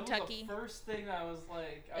 like a that was Kentucky. the first thing I was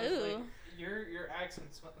like, Ooh. your accent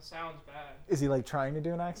sounds bad. Is he like trying to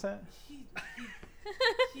do an accent?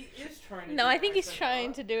 He is trying to No, do I an think he's accent, trying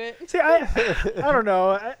though. to do it. See, I don't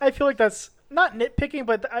know. I feel like that's not nitpicking,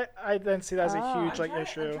 but I then see that as a Oh. huge like I'm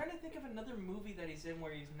issue. trying to think of another movie that he's in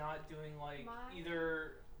where he's not doing like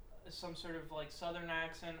either some sort of like southern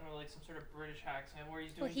accent or like some sort of British accent where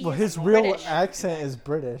he's doing. Well, he Well, is his normal real British. accent is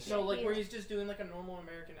British. No, like He where is. he's just doing like a normal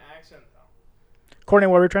American accent though. Courtney,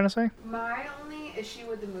 what were you trying to say? My only issue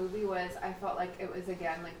with the movie was I felt like it was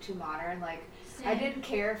again like too modern. Like I didn't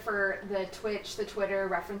care for the Twitter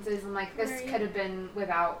references. I'm like, this could have been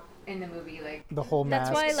without in the movie. Like The whole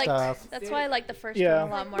mask stuff. That's why I like the first Yeah.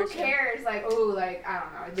 one a lot more. who cares? Like oh, like I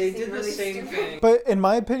don't know. It They just did seemed the really same stupid. thing. But in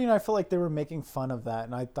my opinion, I feel like they were making fun of that,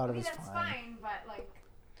 and I thought I it mean, was that's fine, but like.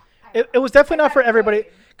 It was definitely not for everybody,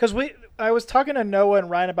 because I was talking to Noah and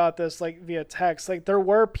Ryan about this like via text. Like there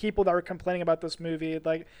were people that were complaining about this movie,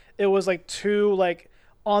 like it was like too like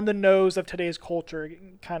on the nose of today's culture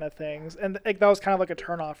kind of things, and like, that was kind of like a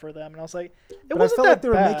turnoff for them. And I was like, it But I wasn't felt that like they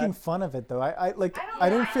were bad. making fun of it, though. I don't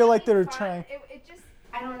didn't know, feel like they were fun. trying. It just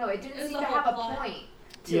I don't know. It didn't It was seem the to whole have a plot. point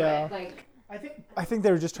to Yeah. it. Like I think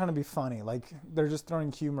they were just trying to be funny. Like they're just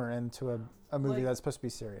throwing humor into a movie Like- that's supposed to be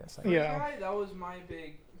serious. I Free Yeah. Guy, that was my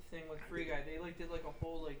big thing with Free Guy. They like did like a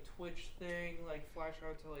whole like Twitch thing, like flash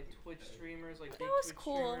out to like Twitch streamers, like big was Twitch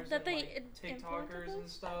cool streamers that and, they like, implemented TikTokers and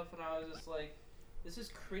those. stuff, and I was just like, this is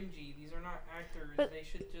cringy. These are not actors. But- They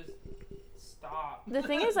should just stop. The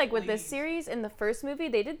thing is, like with this Please. series, in the first movie,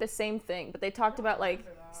 they did the same thing, but they talked about like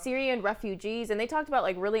Syrian refugees, and they talked about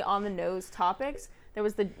like really on the nose topics. There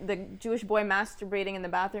was the Jewish boy masturbating in the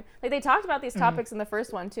bathroom. Like they talked about these topics in the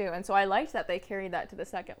first one too, and so I liked that they carried that to the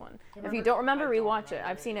second one. If you don't remember, rewatch it.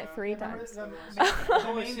 I've seen it 3 times. I've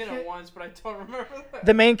only seen it once, but I don't remember that.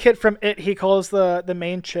 The main kid from It, he calls the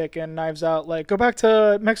main chick in Knives Out like, "Go back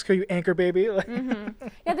to Mexico, you anchor baby." Like,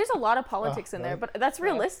 Yeah, there's a lot of politics in there, but that's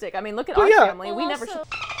realistic. I mean, look at Well, our yeah. family. Well, We never also-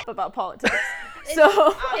 shut about politics. So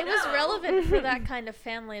It was relevant for that kind of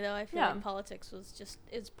family, though. I feel Yeah. like politics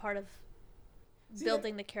is part of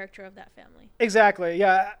building the character of that family. exactly.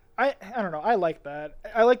 Yeah. I don't know. I like that.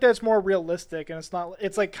 I like that it's more realistic, and it's not.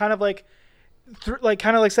 It's like kind of like.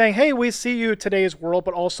 Kind of like saying, "Hey, we see you today's world,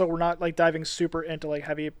 but also we're not like diving super into like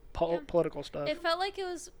heavy political stuff." It felt like it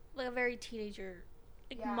was like a very teenager,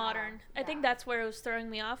 like Yeah, modern. I think yeah. that's where it was throwing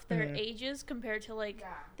me off. Their Mhm. ages compared to like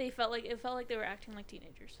yeah. it felt like they were acting like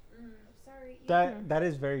teenagers. Sorry. That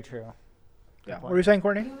is very true. Yeah. What were you saying,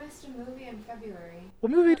 Courtney? You missed a movie in February.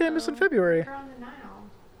 What movie did I miss in February? Murder on the Nile.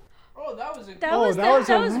 Oh, that was a. That Oh, was that was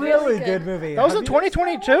a was really good movie. That was Have in you-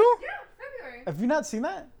 2022. Yeah, February. Have you not seen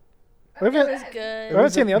that? We It haven't- was good. I haven't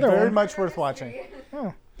was seen the other very one. much worth watching.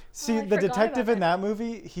 Oh. See, I the forgot detective about in that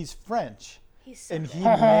movie, he's French, He's so and good. he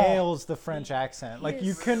nails the French accent. Like He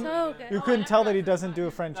you is couldn't, so good. you couldn't tell that he doesn't do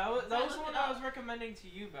a French. That was the one I was recommending to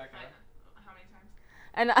you, Becca.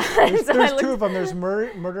 and There's, so I there's looked, two of them. There's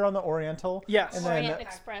Murder on the Oriental. Yes. And then Orient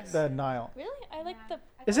Express. the Nile. Really? I like the.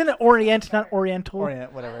 Isn't it Orient, not Oriental?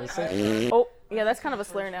 Orient, whatever. It's like, oh, yeah, that's kind of a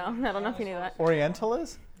slur now. I don't know if you knew that. Oriental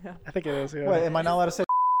is? I think it is. Yeah. What? Am I not allowed to say?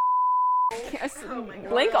 Yes,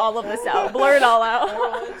 blink all of this out. Blur it all out.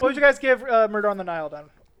 What would you guys give Murder on the Nile then?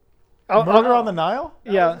 Murder on the Nile?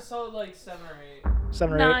 That Yeah, was a solid like 7 or 8.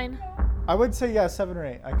 7 or 8. 9. I would say 7 or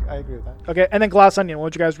 8. I agree with that. Okay, and then Glass Onion. What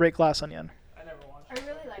would you guys rate Glass Onion? I never watched. I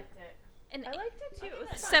really liked it. And I liked it too. It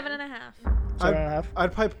was 7.5. 7.5.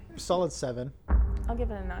 I'd probably solid 7. I'll give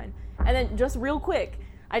it a 9. And then just real quick,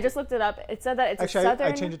 I just looked it up. It said that it's Actually, a southern.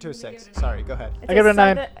 I changed it to a 6. Sorry, go ahead. it's I give it a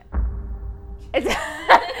 9. southern- It's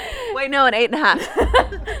Wait, no, an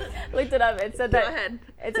 8.5. looked it up. It said Go that ahead.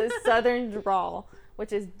 it's a southern drawl,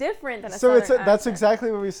 which is different than a So southern it's that's accent.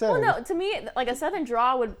 exactly what we said. Well, no, to me, like a southern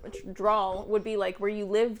drawl would be like where you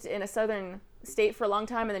lived in a southern state for a long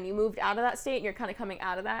time and then you moved out of that state and you're kind of coming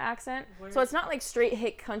out of that accent. So it's not like straight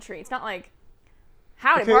hit country. It's not like,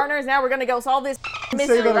 howdy Okay. partners, now we're gonna go solve this I didn't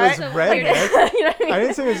mystery, say that right? it was redneck. You know what I mean? I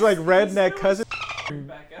didn't say it was like redneck cousin.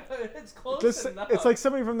 Becca. It's close Just enough. it's like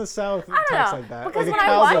somebody from the south I don't talks know, like that, because like when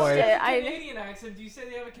a I watched cowboy. it, Canadian accent. Do you say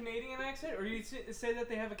they have a Canadian accent, or do you say that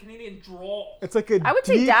they have a Canadian drawl? It's like a I would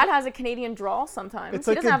say deep, Dad has a Canadian drawl sometimes. It's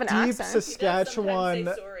he like doesn't have a an deep accent. Saskatchewan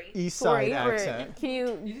east Sorry, side where- accent. Can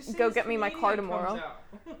you You just say go it's get me my car Canadian, it comes tomorrow?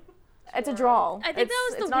 out. It's a drawl. I think that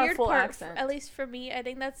was it's the not weird a full part, accent. at least for me. I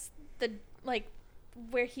think that's the like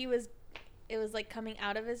where he was. It was like coming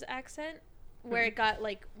out of his accent, where it got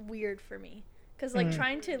like weird for me, because like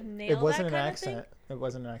trying to nail It wasn't that an kind accent. of thing. It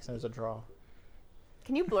wasn't an accent. It was a draw.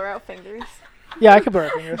 Can you blur out fingers Yeah, I could blur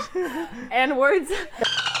fingers. and words?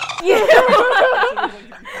 You.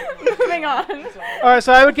 Moving on. All right,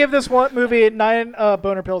 so I would give this one movie 9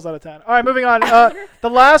 boner pills out of 10. All right, moving on. The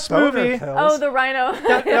last Boner movie pills. Oh, the rhino.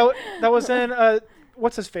 that was in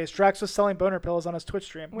what's his face? Drax was selling boner pills on his Twitch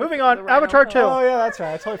stream. Moving the on, rhino Avatar pill. 2. Oh yeah, that's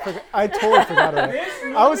right. I totally forgot about it.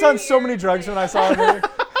 I was on so many drugs when I saw it.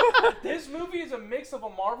 This movie is a mix of a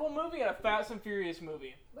Marvel movie and a Fast and Furious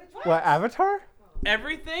movie. What, Avatar?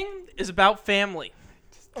 Everything is about family.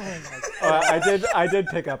 Oh, I did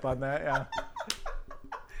pick up on that. Yeah.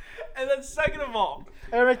 And then second of all,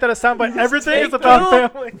 I gotta make that a soundbite. Everything they is about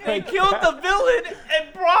killed- family. they killed the villain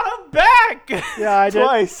and brought him back. Yeah, I did.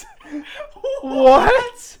 Twice.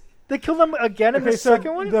 What? They killed him again in Okay, the so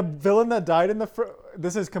second one? the villain that died in the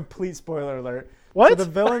this is complete spoiler alert. What? So the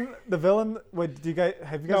villain. Wait,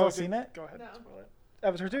 have you guys all seen it? Go ahead. Spoil it.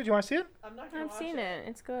 Avatar 2, do you want to see it? I've seen it.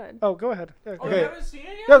 It's good. Oh, go ahead. Yeah, go Oh, ahead. you haven't seen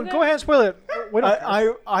it yet? Yeah, go ahead and spoil it. We don't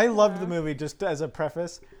care. I loved the movie just as a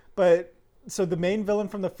preface, but so the main villain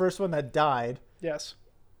from the first one that died, Yes.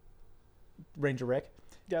 Ranger Rick,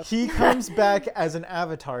 Yes. he comes back as an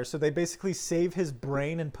avatar. So they basically save his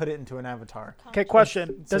brain and put it into an avatar. Okay,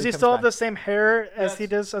 question. So Does he he comes still have back. the same hair as he Yes.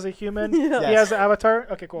 does as a human? Yes. He has an avatar?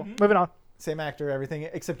 Okay, cool. Moving on. Same actor, everything,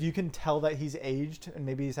 except you can tell that he's aged and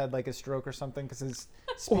maybe he's had like a stroke or something because his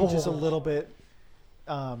speech is a little bit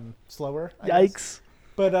slower. I guess. Yikes.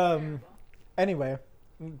 But anyway,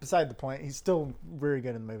 beside the point, he's still very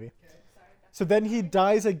good in the movie. So then he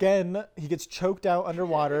dies again. He gets choked out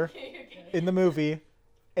underwater in the movie,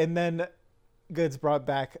 and then gets brought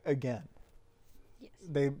back again. Yes.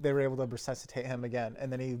 They were able to resuscitate him again,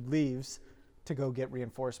 and then he leaves to go get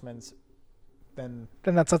reinforcements. Then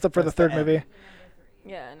Then that sets up for the That's the third end. movie.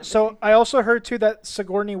 Yeah. number So three. I also heard too that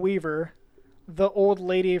Sigourney Weaver, the old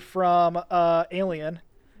lady from Alien,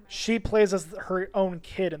 she plays as her own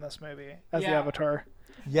kid in this movie as the Yeah. Avatar.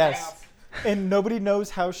 yes, and nobody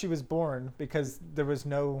knows how she was born because there was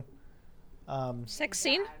no. Sex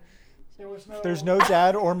scene? There's no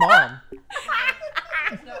dad or mom.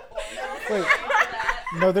 Wait,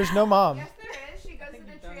 no, there's no mom. Yes, there is. She goes to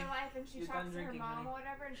the tree of life and she You're talks done to her drinking, mom honey. or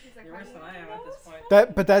whatever, and she's like, You're "Why worse do than you I am know?" at this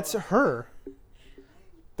point. But that's her.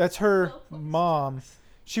 That's her mom.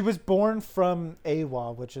 She was born from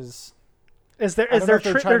Awa, which is. Is there I is don't know there if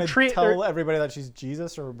they're tree trying their to tree tell everybody that she's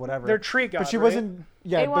Jesus or whatever. their tree god? but she right? wasn't.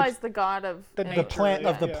 Yeah, Awa but is the god of The the nature, plant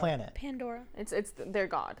of the yeah. planet. Pandora. It's their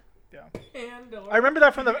god. I remember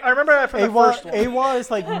that from the the Awa, first one. Awa is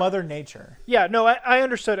like Mother Nature. Yeah, no, I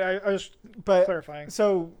understood. I was But clarifying.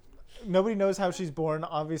 so nobody knows how she's born,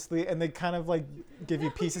 obviously, and they kind of like give you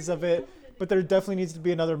pieces of it. But there definitely needs to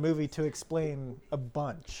be another movie to explain a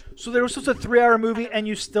bunch. So there was just a 3-hour movie, and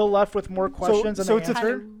you still left with more questions so than it's the a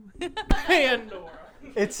answer. Pandora.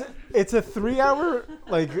 It's a 3-hour,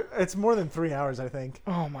 like it's more than 3 hours, I think.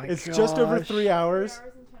 Oh my god! It's just over 3 hours,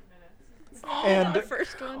 and The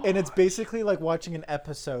first one. and it's basically like watching an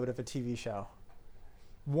episode of a TV show.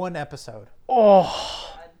 One episode.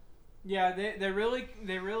 Oh, Yeah, they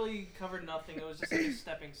really covered nothing. It was just like a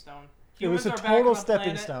stepping stone. It was a Humans are back on total the stepping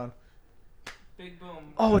planet. stone. Big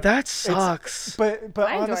boom. oh, that sucks. But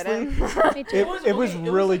I enjoyed honestly, Me too. it was okay,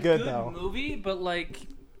 really a good though. movie, but like,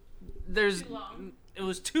 it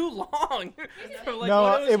was too long. for, like, No,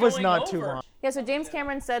 what it was going not too over. long. Yeah, so James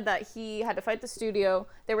Cameron said that he had to fight the studio.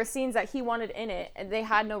 There were scenes that he wanted in it, and they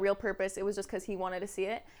had no real purpose. It was just because he wanted to see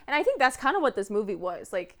it. And I think that's kind of what this movie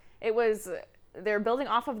was. Like, it was, they're building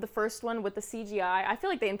off of the first one with the CGI. I feel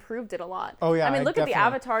like they improved it a lot. Oh, yeah, I mean, look at the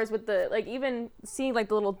definitely. avatars with the, like, even seeing, like,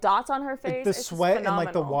 the little dots on her face. The it's just sweat and like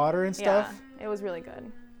the phenomenal. water and stuff. Yeah, it was really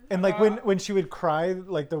good. And like when she would cry,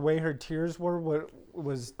 like the way her tears were,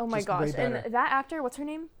 was Oh my just gosh. way better. And that actor, what's her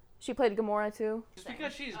name? She played Gamora, too. Just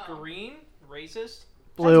because she's green, racist.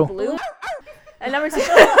 Blue. Blue. And number 2,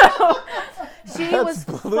 she was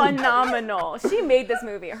That's blue. phenomenal. She made this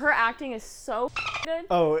movie. Her acting is so good.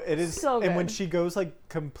 Oh, it is. So And when good. she goes like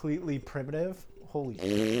completely primitive,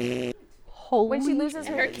 holy. When she loses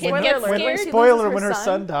her, her kid spoiler gets alert, scared. when she Spoiler: loses when her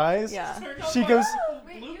son dies, Yeah. she goes.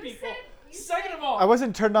 Blue people. Second of all, I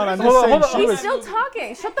wasn't turned on. I'm Hold just on, saying hold on. she He's was. still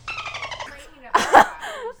talking. Shut the. Complaining about that.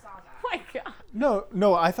 You saw that. Oh my god.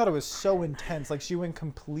 No, I thought it was so intense. Like she went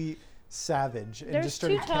complete savage and There's just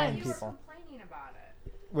started two killing times. people. Complaining about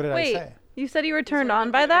it. What did Wait, I say? you said you were It's turned like on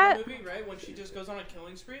at by the end that? of the movie, right? When she just goes on a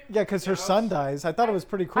killing spree. Yeah, because her son dies. I thought it was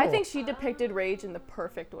pretty cool. I think she depicted rage in the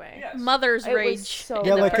perfect way. Yes. Mother's It was rage so in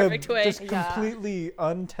yeah, the like perfect a way. just Yeah. completely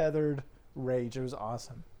untethered rage. It was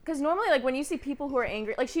awesome. Because normally, like when you see people who are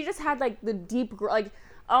angry, like she just had like the deep, like,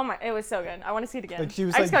 oh my, it was so good. I want to see it again. Like she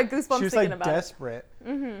was I like just got goosebumps she was thinking like about desperate.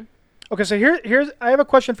 Okay, so here's I have a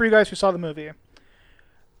question for you guys who saw the movie.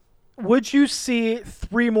 Would you see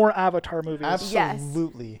 3 more Avatar movies?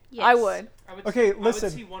 Absolutely. it. I would. Okay, I listen.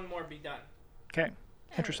 would see one more be done. Okay,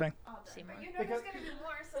 interesting. You know there's gonna be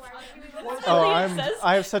more, so why would you even Oh,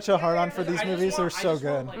 I have such a hard on for these I just movies. They're want- I so just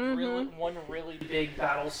want, good. like, really, one really big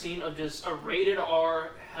battle scene of just a rated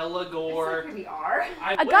R, hella gore. We are.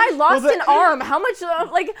 I A guy wish- lost the- an arm. How much,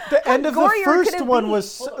 like, The how end of the gorier could first it one be?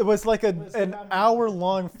 was like an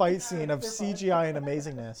hour-long fight scene of CGI and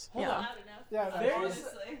amazingness. Yeah. There's,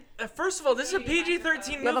 first of all, this is a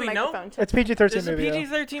PG-13 You have a movie. No, microphone. It's this PG-13 is a movie. yeah.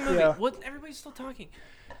 PG-13 movie. Yeah. What? Everybody's still talking.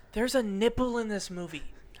 There's a nipple in this movie.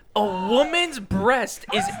 A woman's breast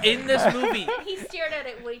is in this movie. He stared at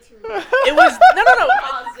it way too long. It was no.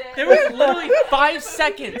 There was literally 5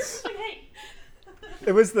 seconds.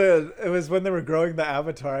 It was when they were growing the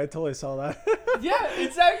avatar. I totally saw that. Yeah,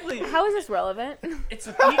 exactly. How is this relevant? It's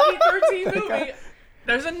a PG-13 movie.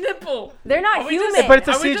 There's a nipple. They're not Are we human. just- But it's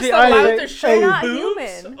a Are we just CGI. allowed to show They're not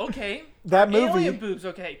boobs? human. Okay. That movie. Alien boobs.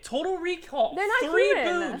 Okay. Total Recall. They're not 3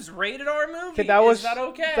 human. boobs. Rated R movie. Okay, that was Is that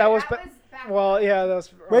okay? That was. That was back Well, yeah, that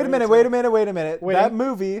was. Wait a minute. Wait a minute. Wait. That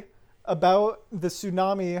movie about the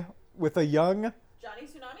tsunami with a young. Johnny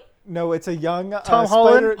Tsunami? No, it's a young Tom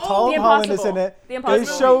Holland? spider. Oh, Tom The Holland is in Impossible. it. The They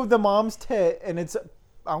Impossible. show the mom's tit, and it's,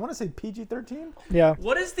 I want to say PG-13. Yeah.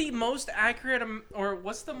 What is the most accurate or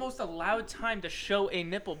what's the most allowed time to show a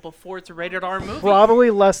nipple before it's a rated R movie?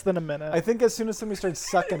 Probably less than a minute. I think as soon as somebody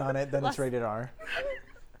starts sucking on it, then it's rated R.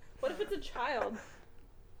 What if it's a child?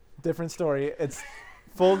 Different story. It's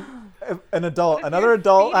full. An adult. Another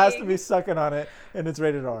adult has to be sucking on it, and it's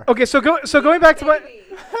rated R. Okay, so going back to my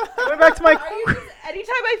Are you just,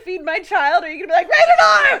 anytime I feed my child, are you gonna be like,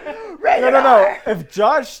 rated R? Rated No. R! If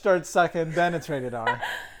Josh starts sucking, then it's rated R.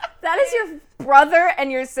 That is your brother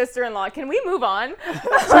and your sister-in-law. Can we move on?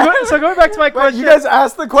 so going back to my Wait, question. you guys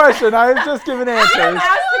asked the question. I was just giving answers.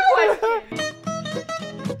 Ask the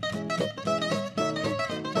question.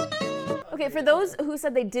 Okay, for those who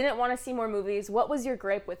said they didn't want to see more movies, what was your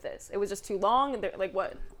gripe with this? It was just too long? Like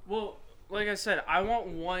what? Well, like I said, I want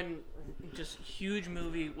one just huge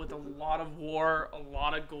movie with a lot of war, a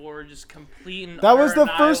lot of gore, just complete and That utter was the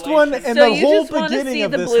first one annihilation. in So the you whole just want to beginning see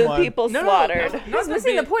of the this blue one. people No, slaughtered. He's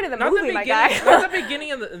missing the point of the not movie, my beginning- guy. Not the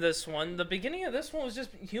beginning of this one. The beginning of this one was just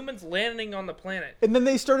humans landing on the planet. And then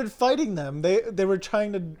they started fighting them. They were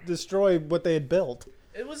trying to destroy what they had built.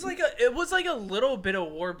 It was like a little bit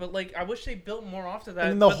of war, but like I wish they built more off to that.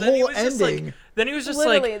 And the but then he whole was just, like- ending. then he was just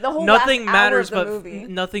Literally, like the whole nothing last hour matters of the but movie.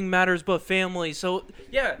 nothing matters but family. So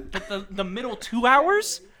yeah, but the middle 2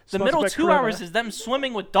 hours, the Sponsored middle by 2 Corona. hours is them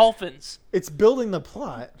swimming with dolphins. It's building the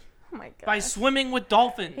plot. Oh my god. By swimming with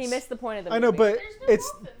dolphins. He missed the point of the movie. I know, but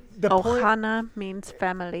it's the point. Ohana means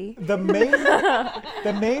family.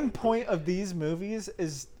 The main point of these movies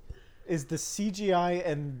is the CGI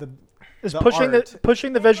and the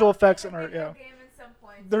pushing the visual effects in art. Yeah.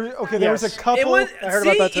 there. Okay, there was a Yes. couple. It was, I heard see,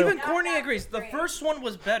 about that too. even Courtney agrees. The first one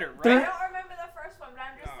was better, I right? don't remember the first one, but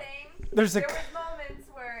I'm just saying There's a there was moments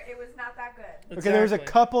where it was not that good. okay. There was a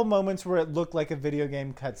Exactly. couple moments where it looked like a video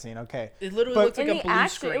game cutscene. Okay, It literally But- looked like in a the blue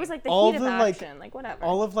action, screen. it was like the All heat of the, like, action. Like whatever.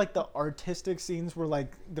 all of like the artistic scenes were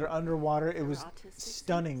like they're underwater. It was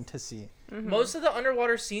stunning to see. Most of the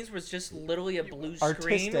underwater scenes was just literally a blue screen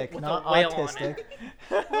Artistic, with not a whale autistic.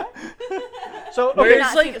 on it. So Where okay, it's not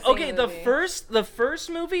seen like the same okay, movie. the first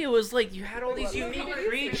movie, it was like you had all these unique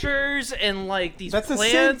creatures and like these That's the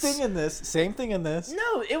same plants. thing in this. Same thing in this.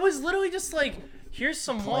 No, it was literally just like here's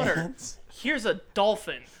some water, Plants. here's a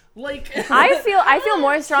dolphin. Like I feel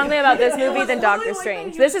more strongly about this movie than Doctor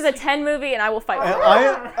Strange. This is a 10 movie, and I will fight for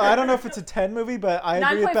it. I don't know if it's a 10 movie, but I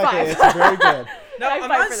agree with 9.5. Becky. It's very good. No, I'd I'm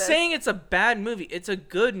fight not for this. saying it's a bad movie. It's a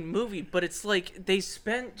good movie, but it's like they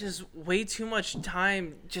spent just way too much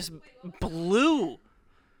time just blue.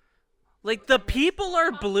 Like the people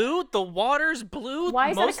are blue, the water's blue,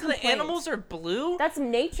 Why is that a most of the complaint? animals are blue. That's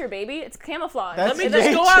nature, baby. It's camouflage. That's Let me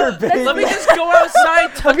just go nature, out. baby. Let me just go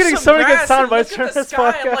outside. Touch getting some so many good grass, sound and bites look from at the this sky.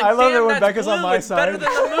 I'm podcast. like, I love it damn, when that's Becca's on blue. my It's better side.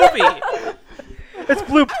 than the movie. it's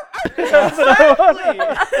blue. That's another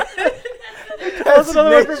one. That's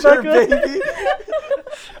another one for nature, Becca. baby.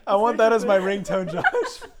 I want that as my ringtone,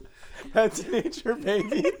 Josh. That's nature,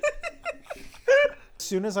 baby. As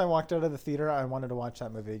soon as I walked out of the theater, I wanted to watch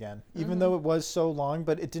that movie again. Even though it was so long,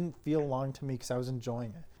 but it didn't feel long to me because I was enjoying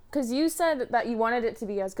it. Because you said that you wanted it to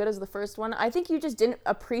be as good as the first one. I think you just didn't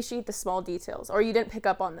appreciate the small details, or you didn't pick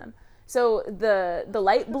up on them. So the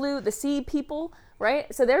light blue, the sea people,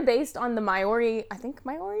 right? So they're based on the Maori,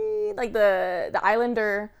 like the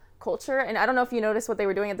islander culture. And I don't know if you noticed what they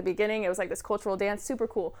were doing at the beginning. It was like this cultural dance, super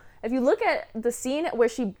cool. If you look at the scene where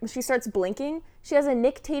she starts blinking, she has a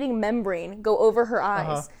nictating membrane go over her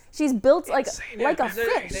eyes. She's built like a 'cause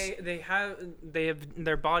fish. They have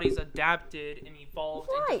their bodies adapted and evolved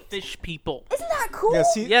Right. into fish people. Isn't that cool? Yeah,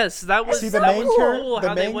 see, Yes, that was See, the that main was char- cool the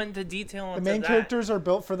how they main- went into detail the into main that. characters are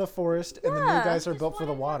built for the forest, and the new Yeah. guys are built for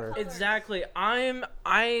the water. Exactly.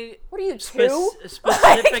 I What are you, two?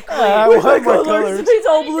 specifically. I want my colors. It's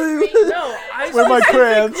all blue. No, I Where my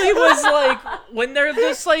crayons? specifically was like when they're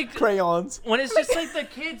just like Crayons. when it's just like the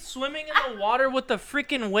kids swimming in the water with the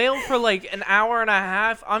freaking whale for like an hour and a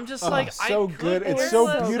half. I'm just like so I good. couldn't It's care so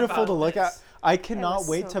less beautiful about to look this. at. I cannot was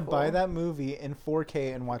wait so to buy cool. that movie in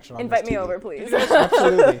 4K and watch it on Invite this me TV. over, please.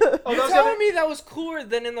 Absolutely. You're telling me that was cooler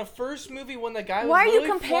than in the first movie when the guy was Why are you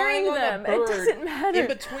literally comparing flying them? on a It bird doesn't matter. in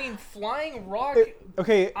between flying rock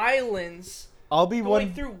Okay, islands, I'll be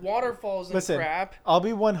going through waterfalls and Listen, crap. I'll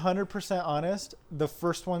be 100% honest. The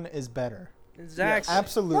first one is better. Exactly.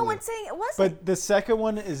 Absolutely. No one's saying it wasn't. But the second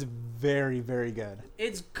one is very, very good.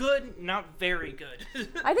 It's good, not very good.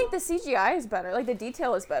 I think the CGI is better. Like the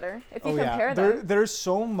detail is better if you Oh compare yeah, them. there's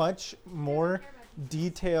so much more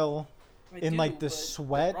detail I in do, like the but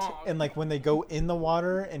sweat wrong. and like when they go in the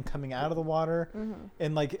water and coming out of the water,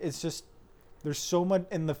 and like it's just there's so much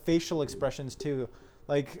in the facial expressions too.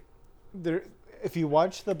 Like there, if you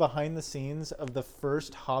watch the behind the scenes of the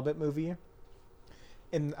first Hobbit movie,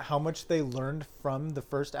 and how much they learned from the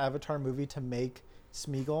first Avatar movie to make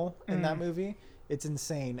Smeagol in that movie, it's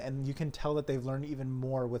insane. And you can tell that they've learned even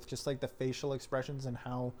more with just like the facial expressions and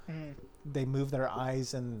how they move their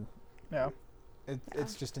eyes, and Yeah.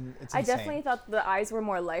 it's just it's I insane. definitely thought the eyes were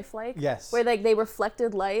more lifelike. Yes. Where like they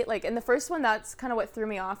reflected light. Like in the first one, that's kind of what threw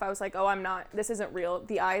me off. I was like, oh, this isn't real.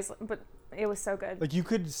 The eyes, but it was so good. Like you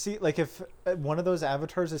could see, like if one of those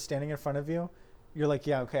avatars is standing in front of you, you're like,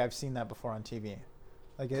 yeah, okay, I've seen that before on TV.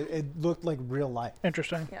 Like it looked like real life.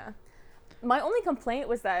 Interesting. Yeah. My only complaint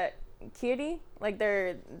was that Kiri, like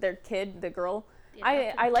their kid, the girl,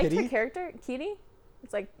 I liked Kitty? her character. Kiri,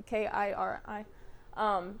 it's like Kiri. I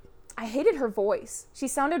hated her voice. She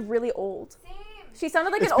sounded really old. Same. She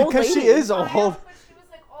sounded like It's an old because lady. she is I know, old, but she was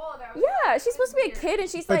like old. That was Yeah, really she's supposed to be a weird. kid, and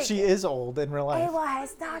she's but like, she is old in real life.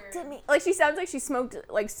 "Otherwise, talk to me." Like she sounds like she smoked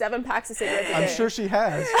like 7 packs of cigarettes a I'm day. sure she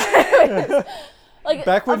has. Like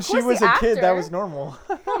Back when of she course was the a kid, that actor- was normal.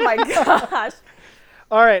 Oh my gosh.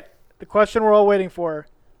 All right. The question we're all waiting for.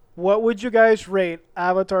 What would you guys rate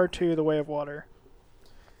Avatar 2: The Way of Water?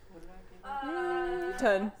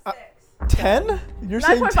 10. 10? You're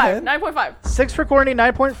saying 9.5. 10? 9.5. 6 for Courtney,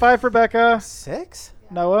 9.5 for Becca. 6?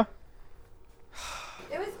 Noah?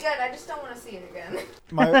 It was good. I just don't want to see it again.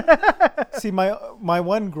 My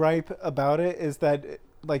one gripe about it is that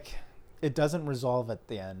like it doesn't resolve at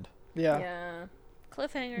the end, Yeah. Yeah.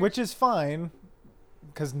 Cliffhanger. which is fine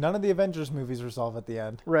because none of the Avengers movies resolve at the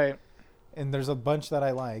end, Right. and there's a bunch that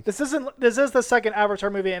I like. This is the second Avatar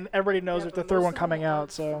movie, and everybody knows Yeah, there's the but third most one of coming them out.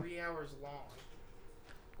 aren't So 3 hours long.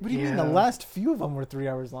 What do you mean? The Yeah. last few of them were 3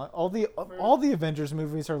 hours long. All the Avengers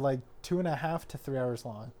movies are like 2.5 to 3 hours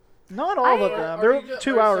long. not all of them. They're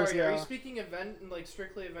 2 hours. Are Yeah. you speaking like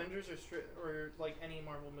strictly Avengers or like any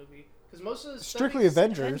Marvel movie? Because most of the Strictly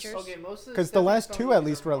Avengers, Okay, most of the because the stepping last stone two at movies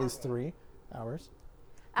least are were at least Marvel. 3 hours.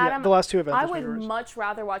 Yeah, Adam, the last two Avengers I would movies. much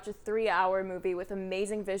rather watch a 3-hour movie with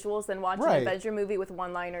amazing visuals than watch Right. an Avenger movie with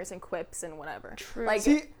one-liners and quips and whatever. True. Like,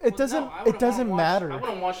 See, it doesn't matter. I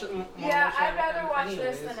wouldn't watch it. Yeah, I'd rather watch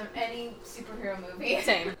this than any superhero movie.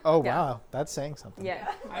 same. Oh Yeah. wow, that's saying something. Yeah.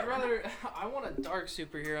 I want a dark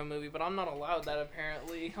superhero movie, but I'm not allowed that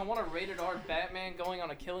apparently. I want a rated R Batman going on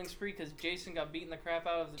a killing spree because Jason got beaten the crap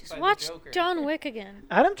out of Just by watch the Joker. John Wick again.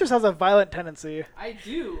 Adam just has a violent tendency. I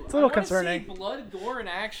do. It's a little I wanna concerning. See blood, gore, and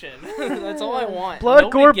action. That's all I want. Blood,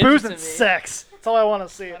 Nobody gore, gives booze, it to and me. sex. That's all I want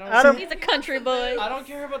to see. don't Adam, He's a country boy. I don't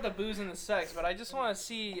care about the booze and the sex, but I just want to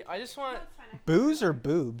see. I just want. Booze or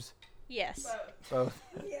boobs? Yes. Both.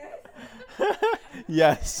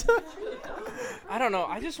 Yes. I don't know.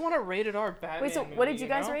 I just want a rated R Batman. Wait, so what did you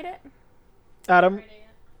guys rate it? Adam,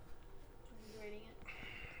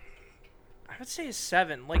 I would say a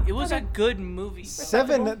 7. Like it was a good movie.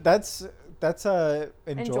 7. That's enjoyable.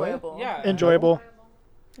 Enjoyable. Yeah. enjoyable.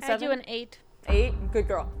 I do an 8. 8. Good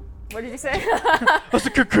girl. What did you say? That's a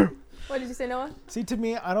cuckoo. What did you say, Noah? See, to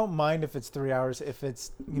me, I don't mind if it's 3 hours if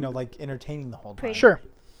it's like entertaining the whole time. Pretty. Sure.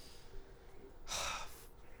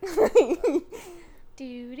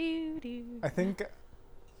 Do do do. I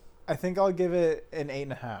think I'll give it an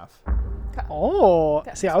 8.5. Oh,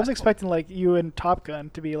 Okay, see, I was respectful. expecting like you and Top Gun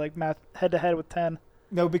to be like head to head with 10.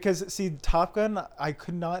 No, because see, Top Gun, I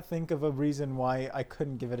could not think of a reason why I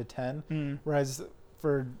couldn't give it a 10. Whereas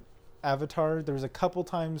for Avatar, there was a couple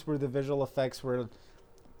times where the visual effects were,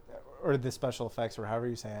 or the special effects, or however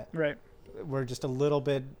you say it, Right. were just a little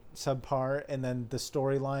bit subpar, and then the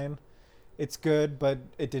storyline, it's good, but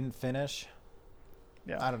it didn't finish.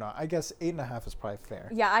 Yeah. I don't know. I guess 8.5 is probably fair.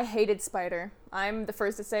 Yeah, I hated Spider. I'm the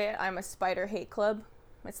first to say it. I'm a Spider hate club.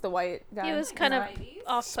 It's the white guy. He was kind of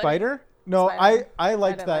off. Spider? No, Spider. I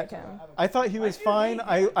liked didn't that. like him. I thought he was fine.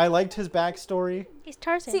 I liked his backstory. He's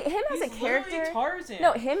Tarzan. See, him as a He's character. literally Tarzan.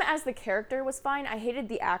 No, him as the character was fine. I hated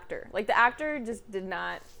the actor. Like the actor just did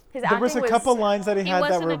not. His There was acting a couple lines that he He had that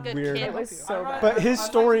wasn't were a good weird. kid. It was so bad. But his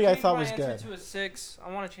story I thought was I good. To a 6.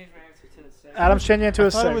 I want to change my answer to a 6. Adam's changing it to I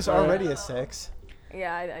a thought 6. it was all right. already a 6.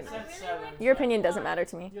 Yeah, That's 7. your opinion doesn't matter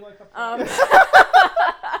to me. Your rights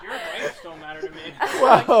don't matter to me.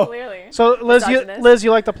 Wow. Clearly. So Liz,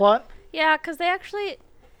 you like the plot? Yeah, because they actually,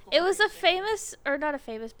 it was a famous, or not a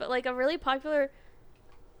famous, but like a really popular,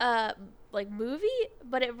 like movie.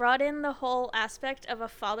 But it brought in the whole aspect of a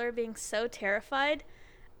father being so terrified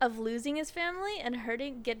of losing his family and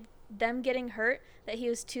them getting hurt that he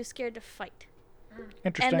was too scared to fight.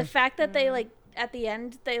 Interesting. And the fact that they like at the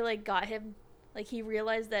end they like got him, like he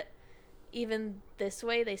realized that even this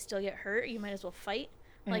way they still get hurt. You might as well fight,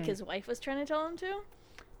 like his wife was trying to tell him to.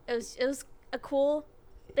 It was a cool.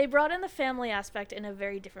 They brought in the family aspect in a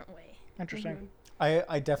very different way. Interesting.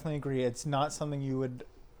 I definitely agree. It's not something you would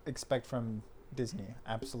expect from Disney.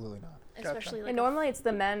 Absolutely not. Especially like And normally it's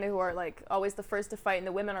the men who are like always the first to fight, and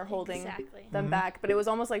the women are holding exactly. them back. But it was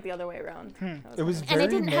almost like the other way around. It was And very it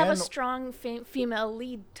didn't have a man- strong female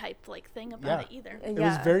lead type like thing about it either. It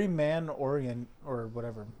was very man orient or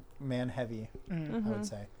whatever, man heavy. I would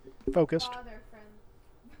say. Focused.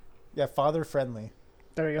 Yeah, father friendly.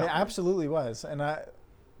 There you It go. absolutely was, and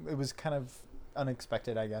it was kind of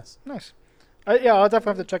unexpected, I guess. Nice. Yeah, I'll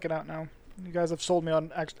definitely have to check it out now. You guys have sold me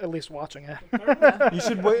on at least watching it. You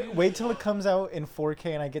should wait till it comes out in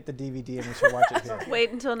 4K and I get the DVD and we should watch it here.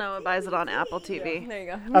 Wait until Noah buys it on Apple TV. There you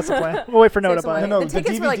go. That's the plan. We'll wait for Noah to Save some buy money. it. No, the the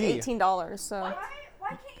tickets were like DVD. $18. So Why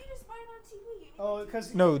can't you just buy it on TV? Oh,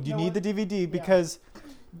 because No, you need the DVD because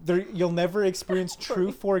you'll never experience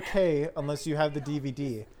true 4K unless you have the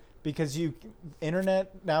DVD. Because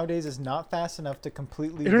internet nowadays is not fast enough to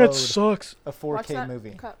completely internet load sucks. a watch 4K that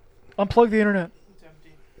movie. cup. Unplug the internet. It's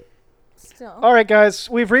empty. Still. All right, guys,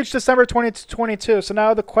 we've reached December 2022. So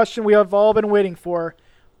now the question we have all been waiting for: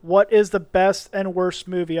 what is the best and worst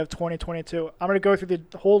movie of 2022? I'm gonna go through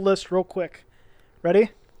the whole list real quick.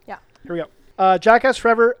 Ready? Yeah. Here we go. Jackass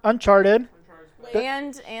Forever, Uncharted,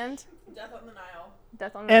 And Death on the Nile.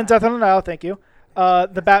 Death on the and Nile. Death on the Nile. Thank you.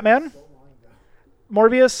 The Batman,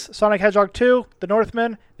 Morbius, Sonic Hedgehog 2, The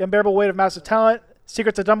Northman, The Unbearable Weight of Massive Talent,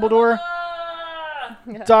 Secrets of Dumbledore,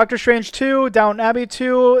 Doctor Strange 2, Downton Abbey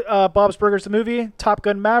 2, Bob's Burgers the movie, Top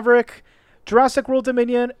Gun Maverick, Jurassic World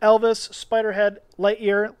Dominion, Elvis, Spiderhead,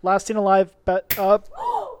 Lightyear, Last Seen Alive, Black What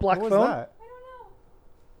was Phone. that?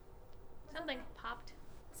 Something popped.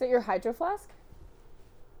 Is it your hydro flask?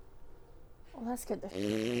 Oh, that's good.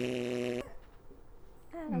 The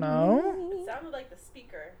No, It sounded like the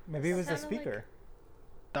speaker. Maybe it was the Sounded like- speaker.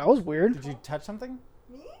 that was weird. Did you touch something?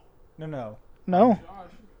 Me? No. No,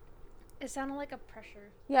 It sounded like a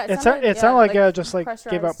pressure. Yeah, it sounded like just like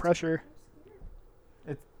gave out pressurized. pressure.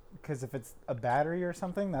 Because if it's a battery or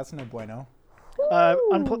something, that's no bueno.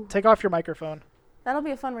 Take off your microphone. That'll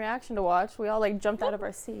be a fun reaction to watch. We all like jumped out of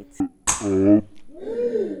our seats.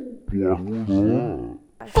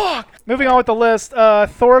 Moving on with the list: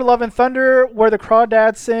 Thor: Love and Thunder, Where the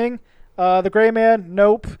Crawdads Sing, The Gray Man,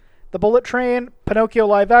 Nope, The Bullet Train, Pinocchio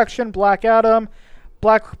live action, Black Adam,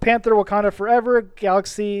 Black Panther: Wakanda Forever,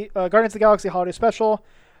 Guardians of the Galaxy Holiday Special,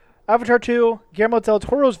 Avatar 2, Guillermo del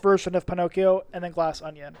Toro's version of Pinocchio, and then Glass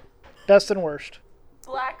Onion. Best and worst.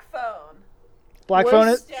 Black Phone. Black Phone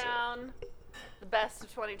is Down. The best of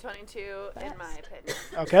 2022, in my opinion.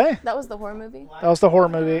 okay. That was the horror movie. That was the horror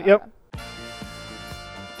movie. Yep.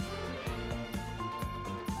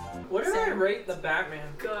 What did I rate the Batman?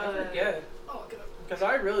 I forget. Because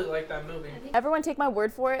I really like that movie. Everyone take my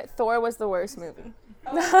word for it. Thor was the worst movie.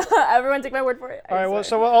 Everyone take my word for it. All right. Well,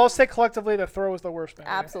 so we'll all say collectively that Thor was the worst movie.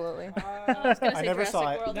 Absolutely. I never saw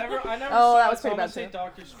it. I never Oh, saw that it, was so pretty I'm gonna bad say too.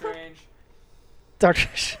 Doctor Strange. Doctor.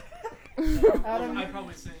 I'd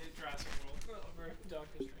probably say Jurassic World over Doctor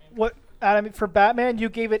Strange. What, Adam? For Batman, you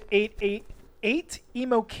gave it eight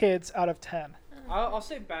emo kids out of 10. I'll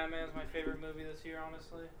say Batman's my favorite movie this year,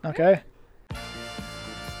 honestly. Okay.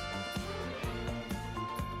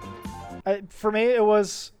 For me, it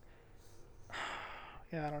was.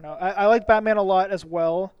 Yeah, I don't know. I liked Batman a lot as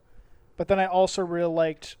well, but then I also really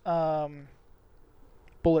liked Bullet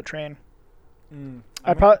Train.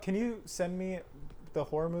 Can you send me the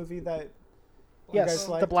horror movie that you Yes, guys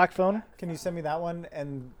liked? The Black Phone. Can you send me that one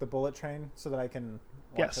and the Bullet Train so that I can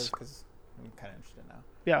watch Yes. those? Because I'm kind of interested now.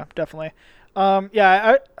 Yeah, definitely.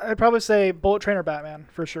 Yeah, I'd probably say Bullet Train or Batman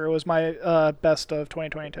for sure. It was my best of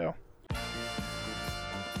 2022.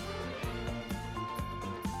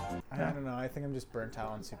 I don't know. I think I'm just burnt out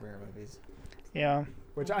on superhero movies. Yeah.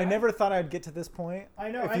 Which I never thought I'd get to this point. I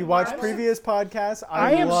know. If you watch previous podcasts,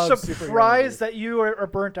 I am love superhero surprised movies. that you are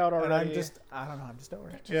burnt out And already. I don't know. I'm just over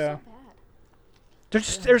it. Yeah.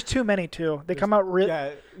 There's too many too. They come out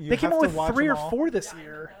Yeah, They came out with 3 or 4. 4 this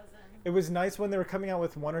year. It was nice when they were coming out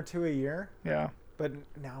with 1 or 2 a year, Yeah. but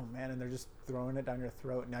now, man, and they're just throwing it down your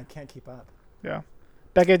throat, and I can't keep up. Yeah.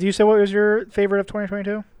 Becca, do you say what was your favorite of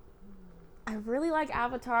 2022? I really like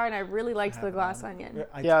Avatar, and I really liked The Glass Onion.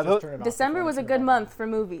 Yeah, just turned it off December before I was a turned it good back month on. for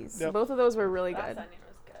movies. Yep. Both of those were really good.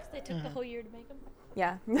 They took the whole year to make them.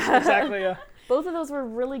 Yeah. Exactly, yeah. Both of those were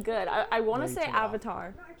really good. I want to Way say too long.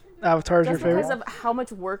 Avatar. Avatar's your Just because favorite? of how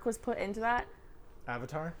much work was put into that.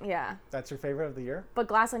 Avatar? Yeah. That's your favorite of the year? But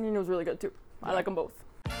Glass Onion was really good too. I like them both.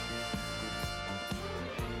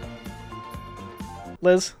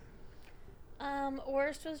 Liz?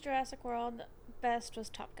 Worst was Jurassic World. Best was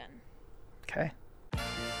Top Gun. Okay.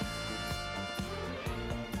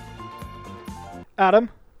 Adam?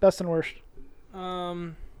 Best and worst?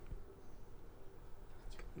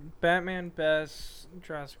 Batman best,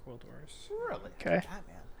 Jurassic World worst. Really? Okay.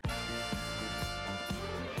 Batman.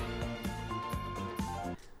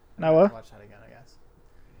 Noah? Watch that again, I guess.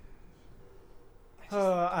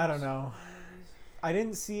 I don't know. I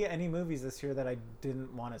didn't see any movies this year that I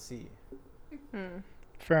didn't want to see.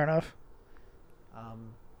 Fair enough.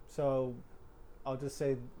 So I'll just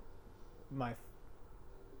say my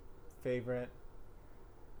favorite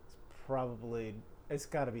is probably, it's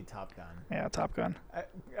got to be Top Gun. Yeah, Top Gun.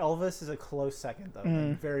 Elvis is a close second, though. Mm.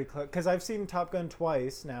 Like, very close. Because I've seen Top Gun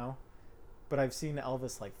twice now, but I've seen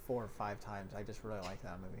Elvis like 4 or 5 times. I just really like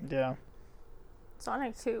that movie. Yeah.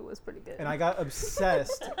 Sonic 2 was pretty good. And I got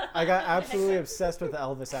obsessed. I got absolutely obsessed with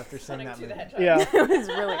Elvis after seeing that movie. Yeah. It was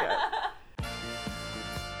really good.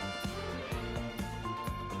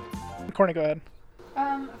 Courtney, go ahead.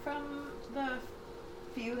 From the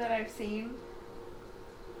few that I've seen,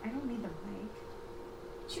 I don't need the mic.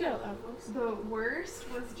 The worst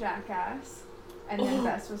was Jackass, and then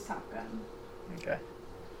best was Top Gun. Okay.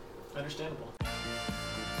 Understandable.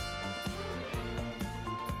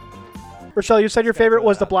 Rochelle, you said your favorite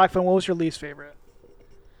was the Black Phone. What was your least favorite?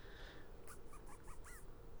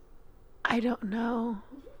 I don't know.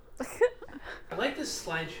 I like this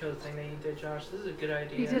slideshow thing that you did, Josh. This is a good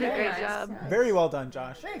idea. You did a Very great nice. job. Very well done,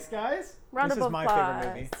 Josh. Thanks, guys. Round This of is my applause.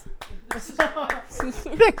 favorite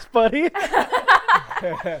movie. Thanks, buddy.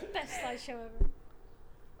 Best slideshow ever.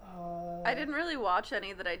 I didn't really watch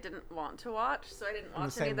any that I didn't want to watch, so I didn't the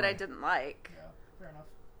watch any same that I way. didn't like. Yeah, fair enough.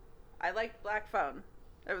 I liked Black Phone.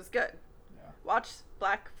 It was good. Yeah. Watch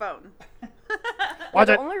Black Phone. Watch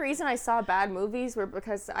The it. only reason I saw bad movies were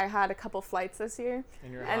because I had a couple flights this year.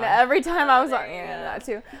 And you're And high. every time I was like, yeah, that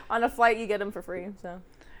too. On a flight, you get them for free. So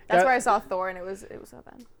that's Yeah. where I saw Thor, and it was so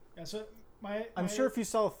bad. Yeah, so I'm sure if you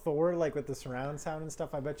saw Thor like with the surround sound and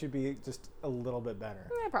stuff, I bet you'd be just a little bit better.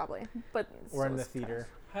 Yeah, probably. But Or in still the it's theater.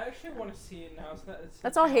 I actually want to see it now.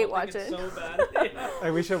 Let's all hate watch watch it. it. So bad. Yeah.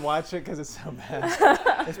 Like, we should watch it because it's so bad.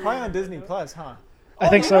 It's probably on Disney Plus, huh? I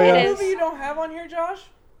think so, You know yeah. what movie you don't have on here, Josh?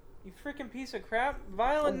 You freaking piece of crap.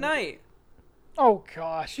 Violent Night. Oh,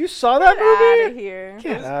 gosh. You saw that Get out of movie? here.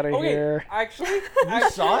 Get out of Okay, here. actually,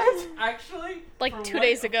 saw it? Actually, Like for 2 what-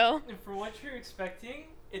 days ago. For what you're expecting,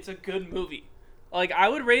 it's a good movie. Like, I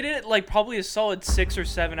would rate it like probably a solid 6 or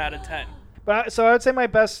 7 out of 10. But so I would say my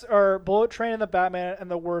best are Bullet Train and the Batman, and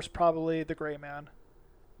the worst probably The Gray Man.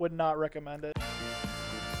 Would not recommend it.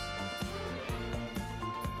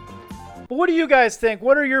 But what do you guys think?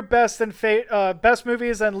 What are your best and best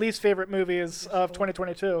movies and least favorite movies of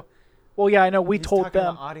 2022? Well, yeah, I know we He's told talking to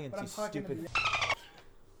them. the audience, But I'm you talking to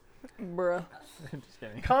stupid. Bruh. Just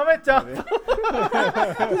kidding. Comment down.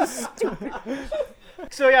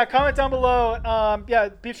 So yeah, comment down below. Yeah,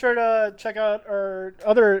 be sure to check out our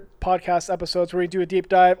other podcast episodes where we do a deep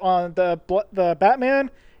dive on the Batman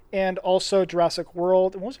and also Jurassic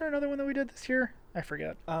World. And was there another one that we did this year? I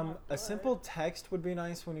forget. A simple text would be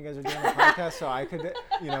nice when you guys are doing a podcast, so I could,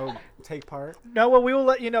 take part. No, well, we will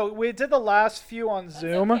let you know. We did the last few on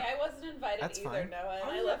Zoom. Okay, I wasn't invited That's either, fine. Noah, and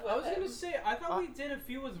I I live with was him. gonna say, I thought we did a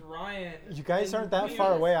few with Ryan. You guys And aren't that we-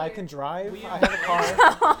 far away. I can drive. we- I have a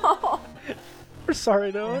car. We're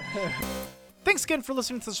sorry, Noah. Thanks again for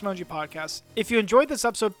listening to the Simonji podcast. If you enjoyed this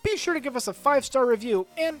episode, be sure to give us a 5-star review.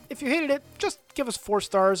 And if you hated it, just give us 4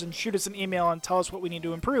 stars and shoot us an email and tell us what we need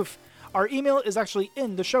to improve. Our email is actually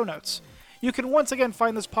in the show notes. You can once again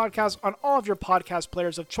find this podcast on all of your podcast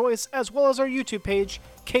players of choice, as well as our YouTube page,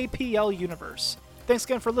 KPL Universe. Thanks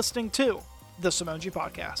again for listening to the Simonji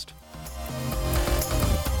podcast.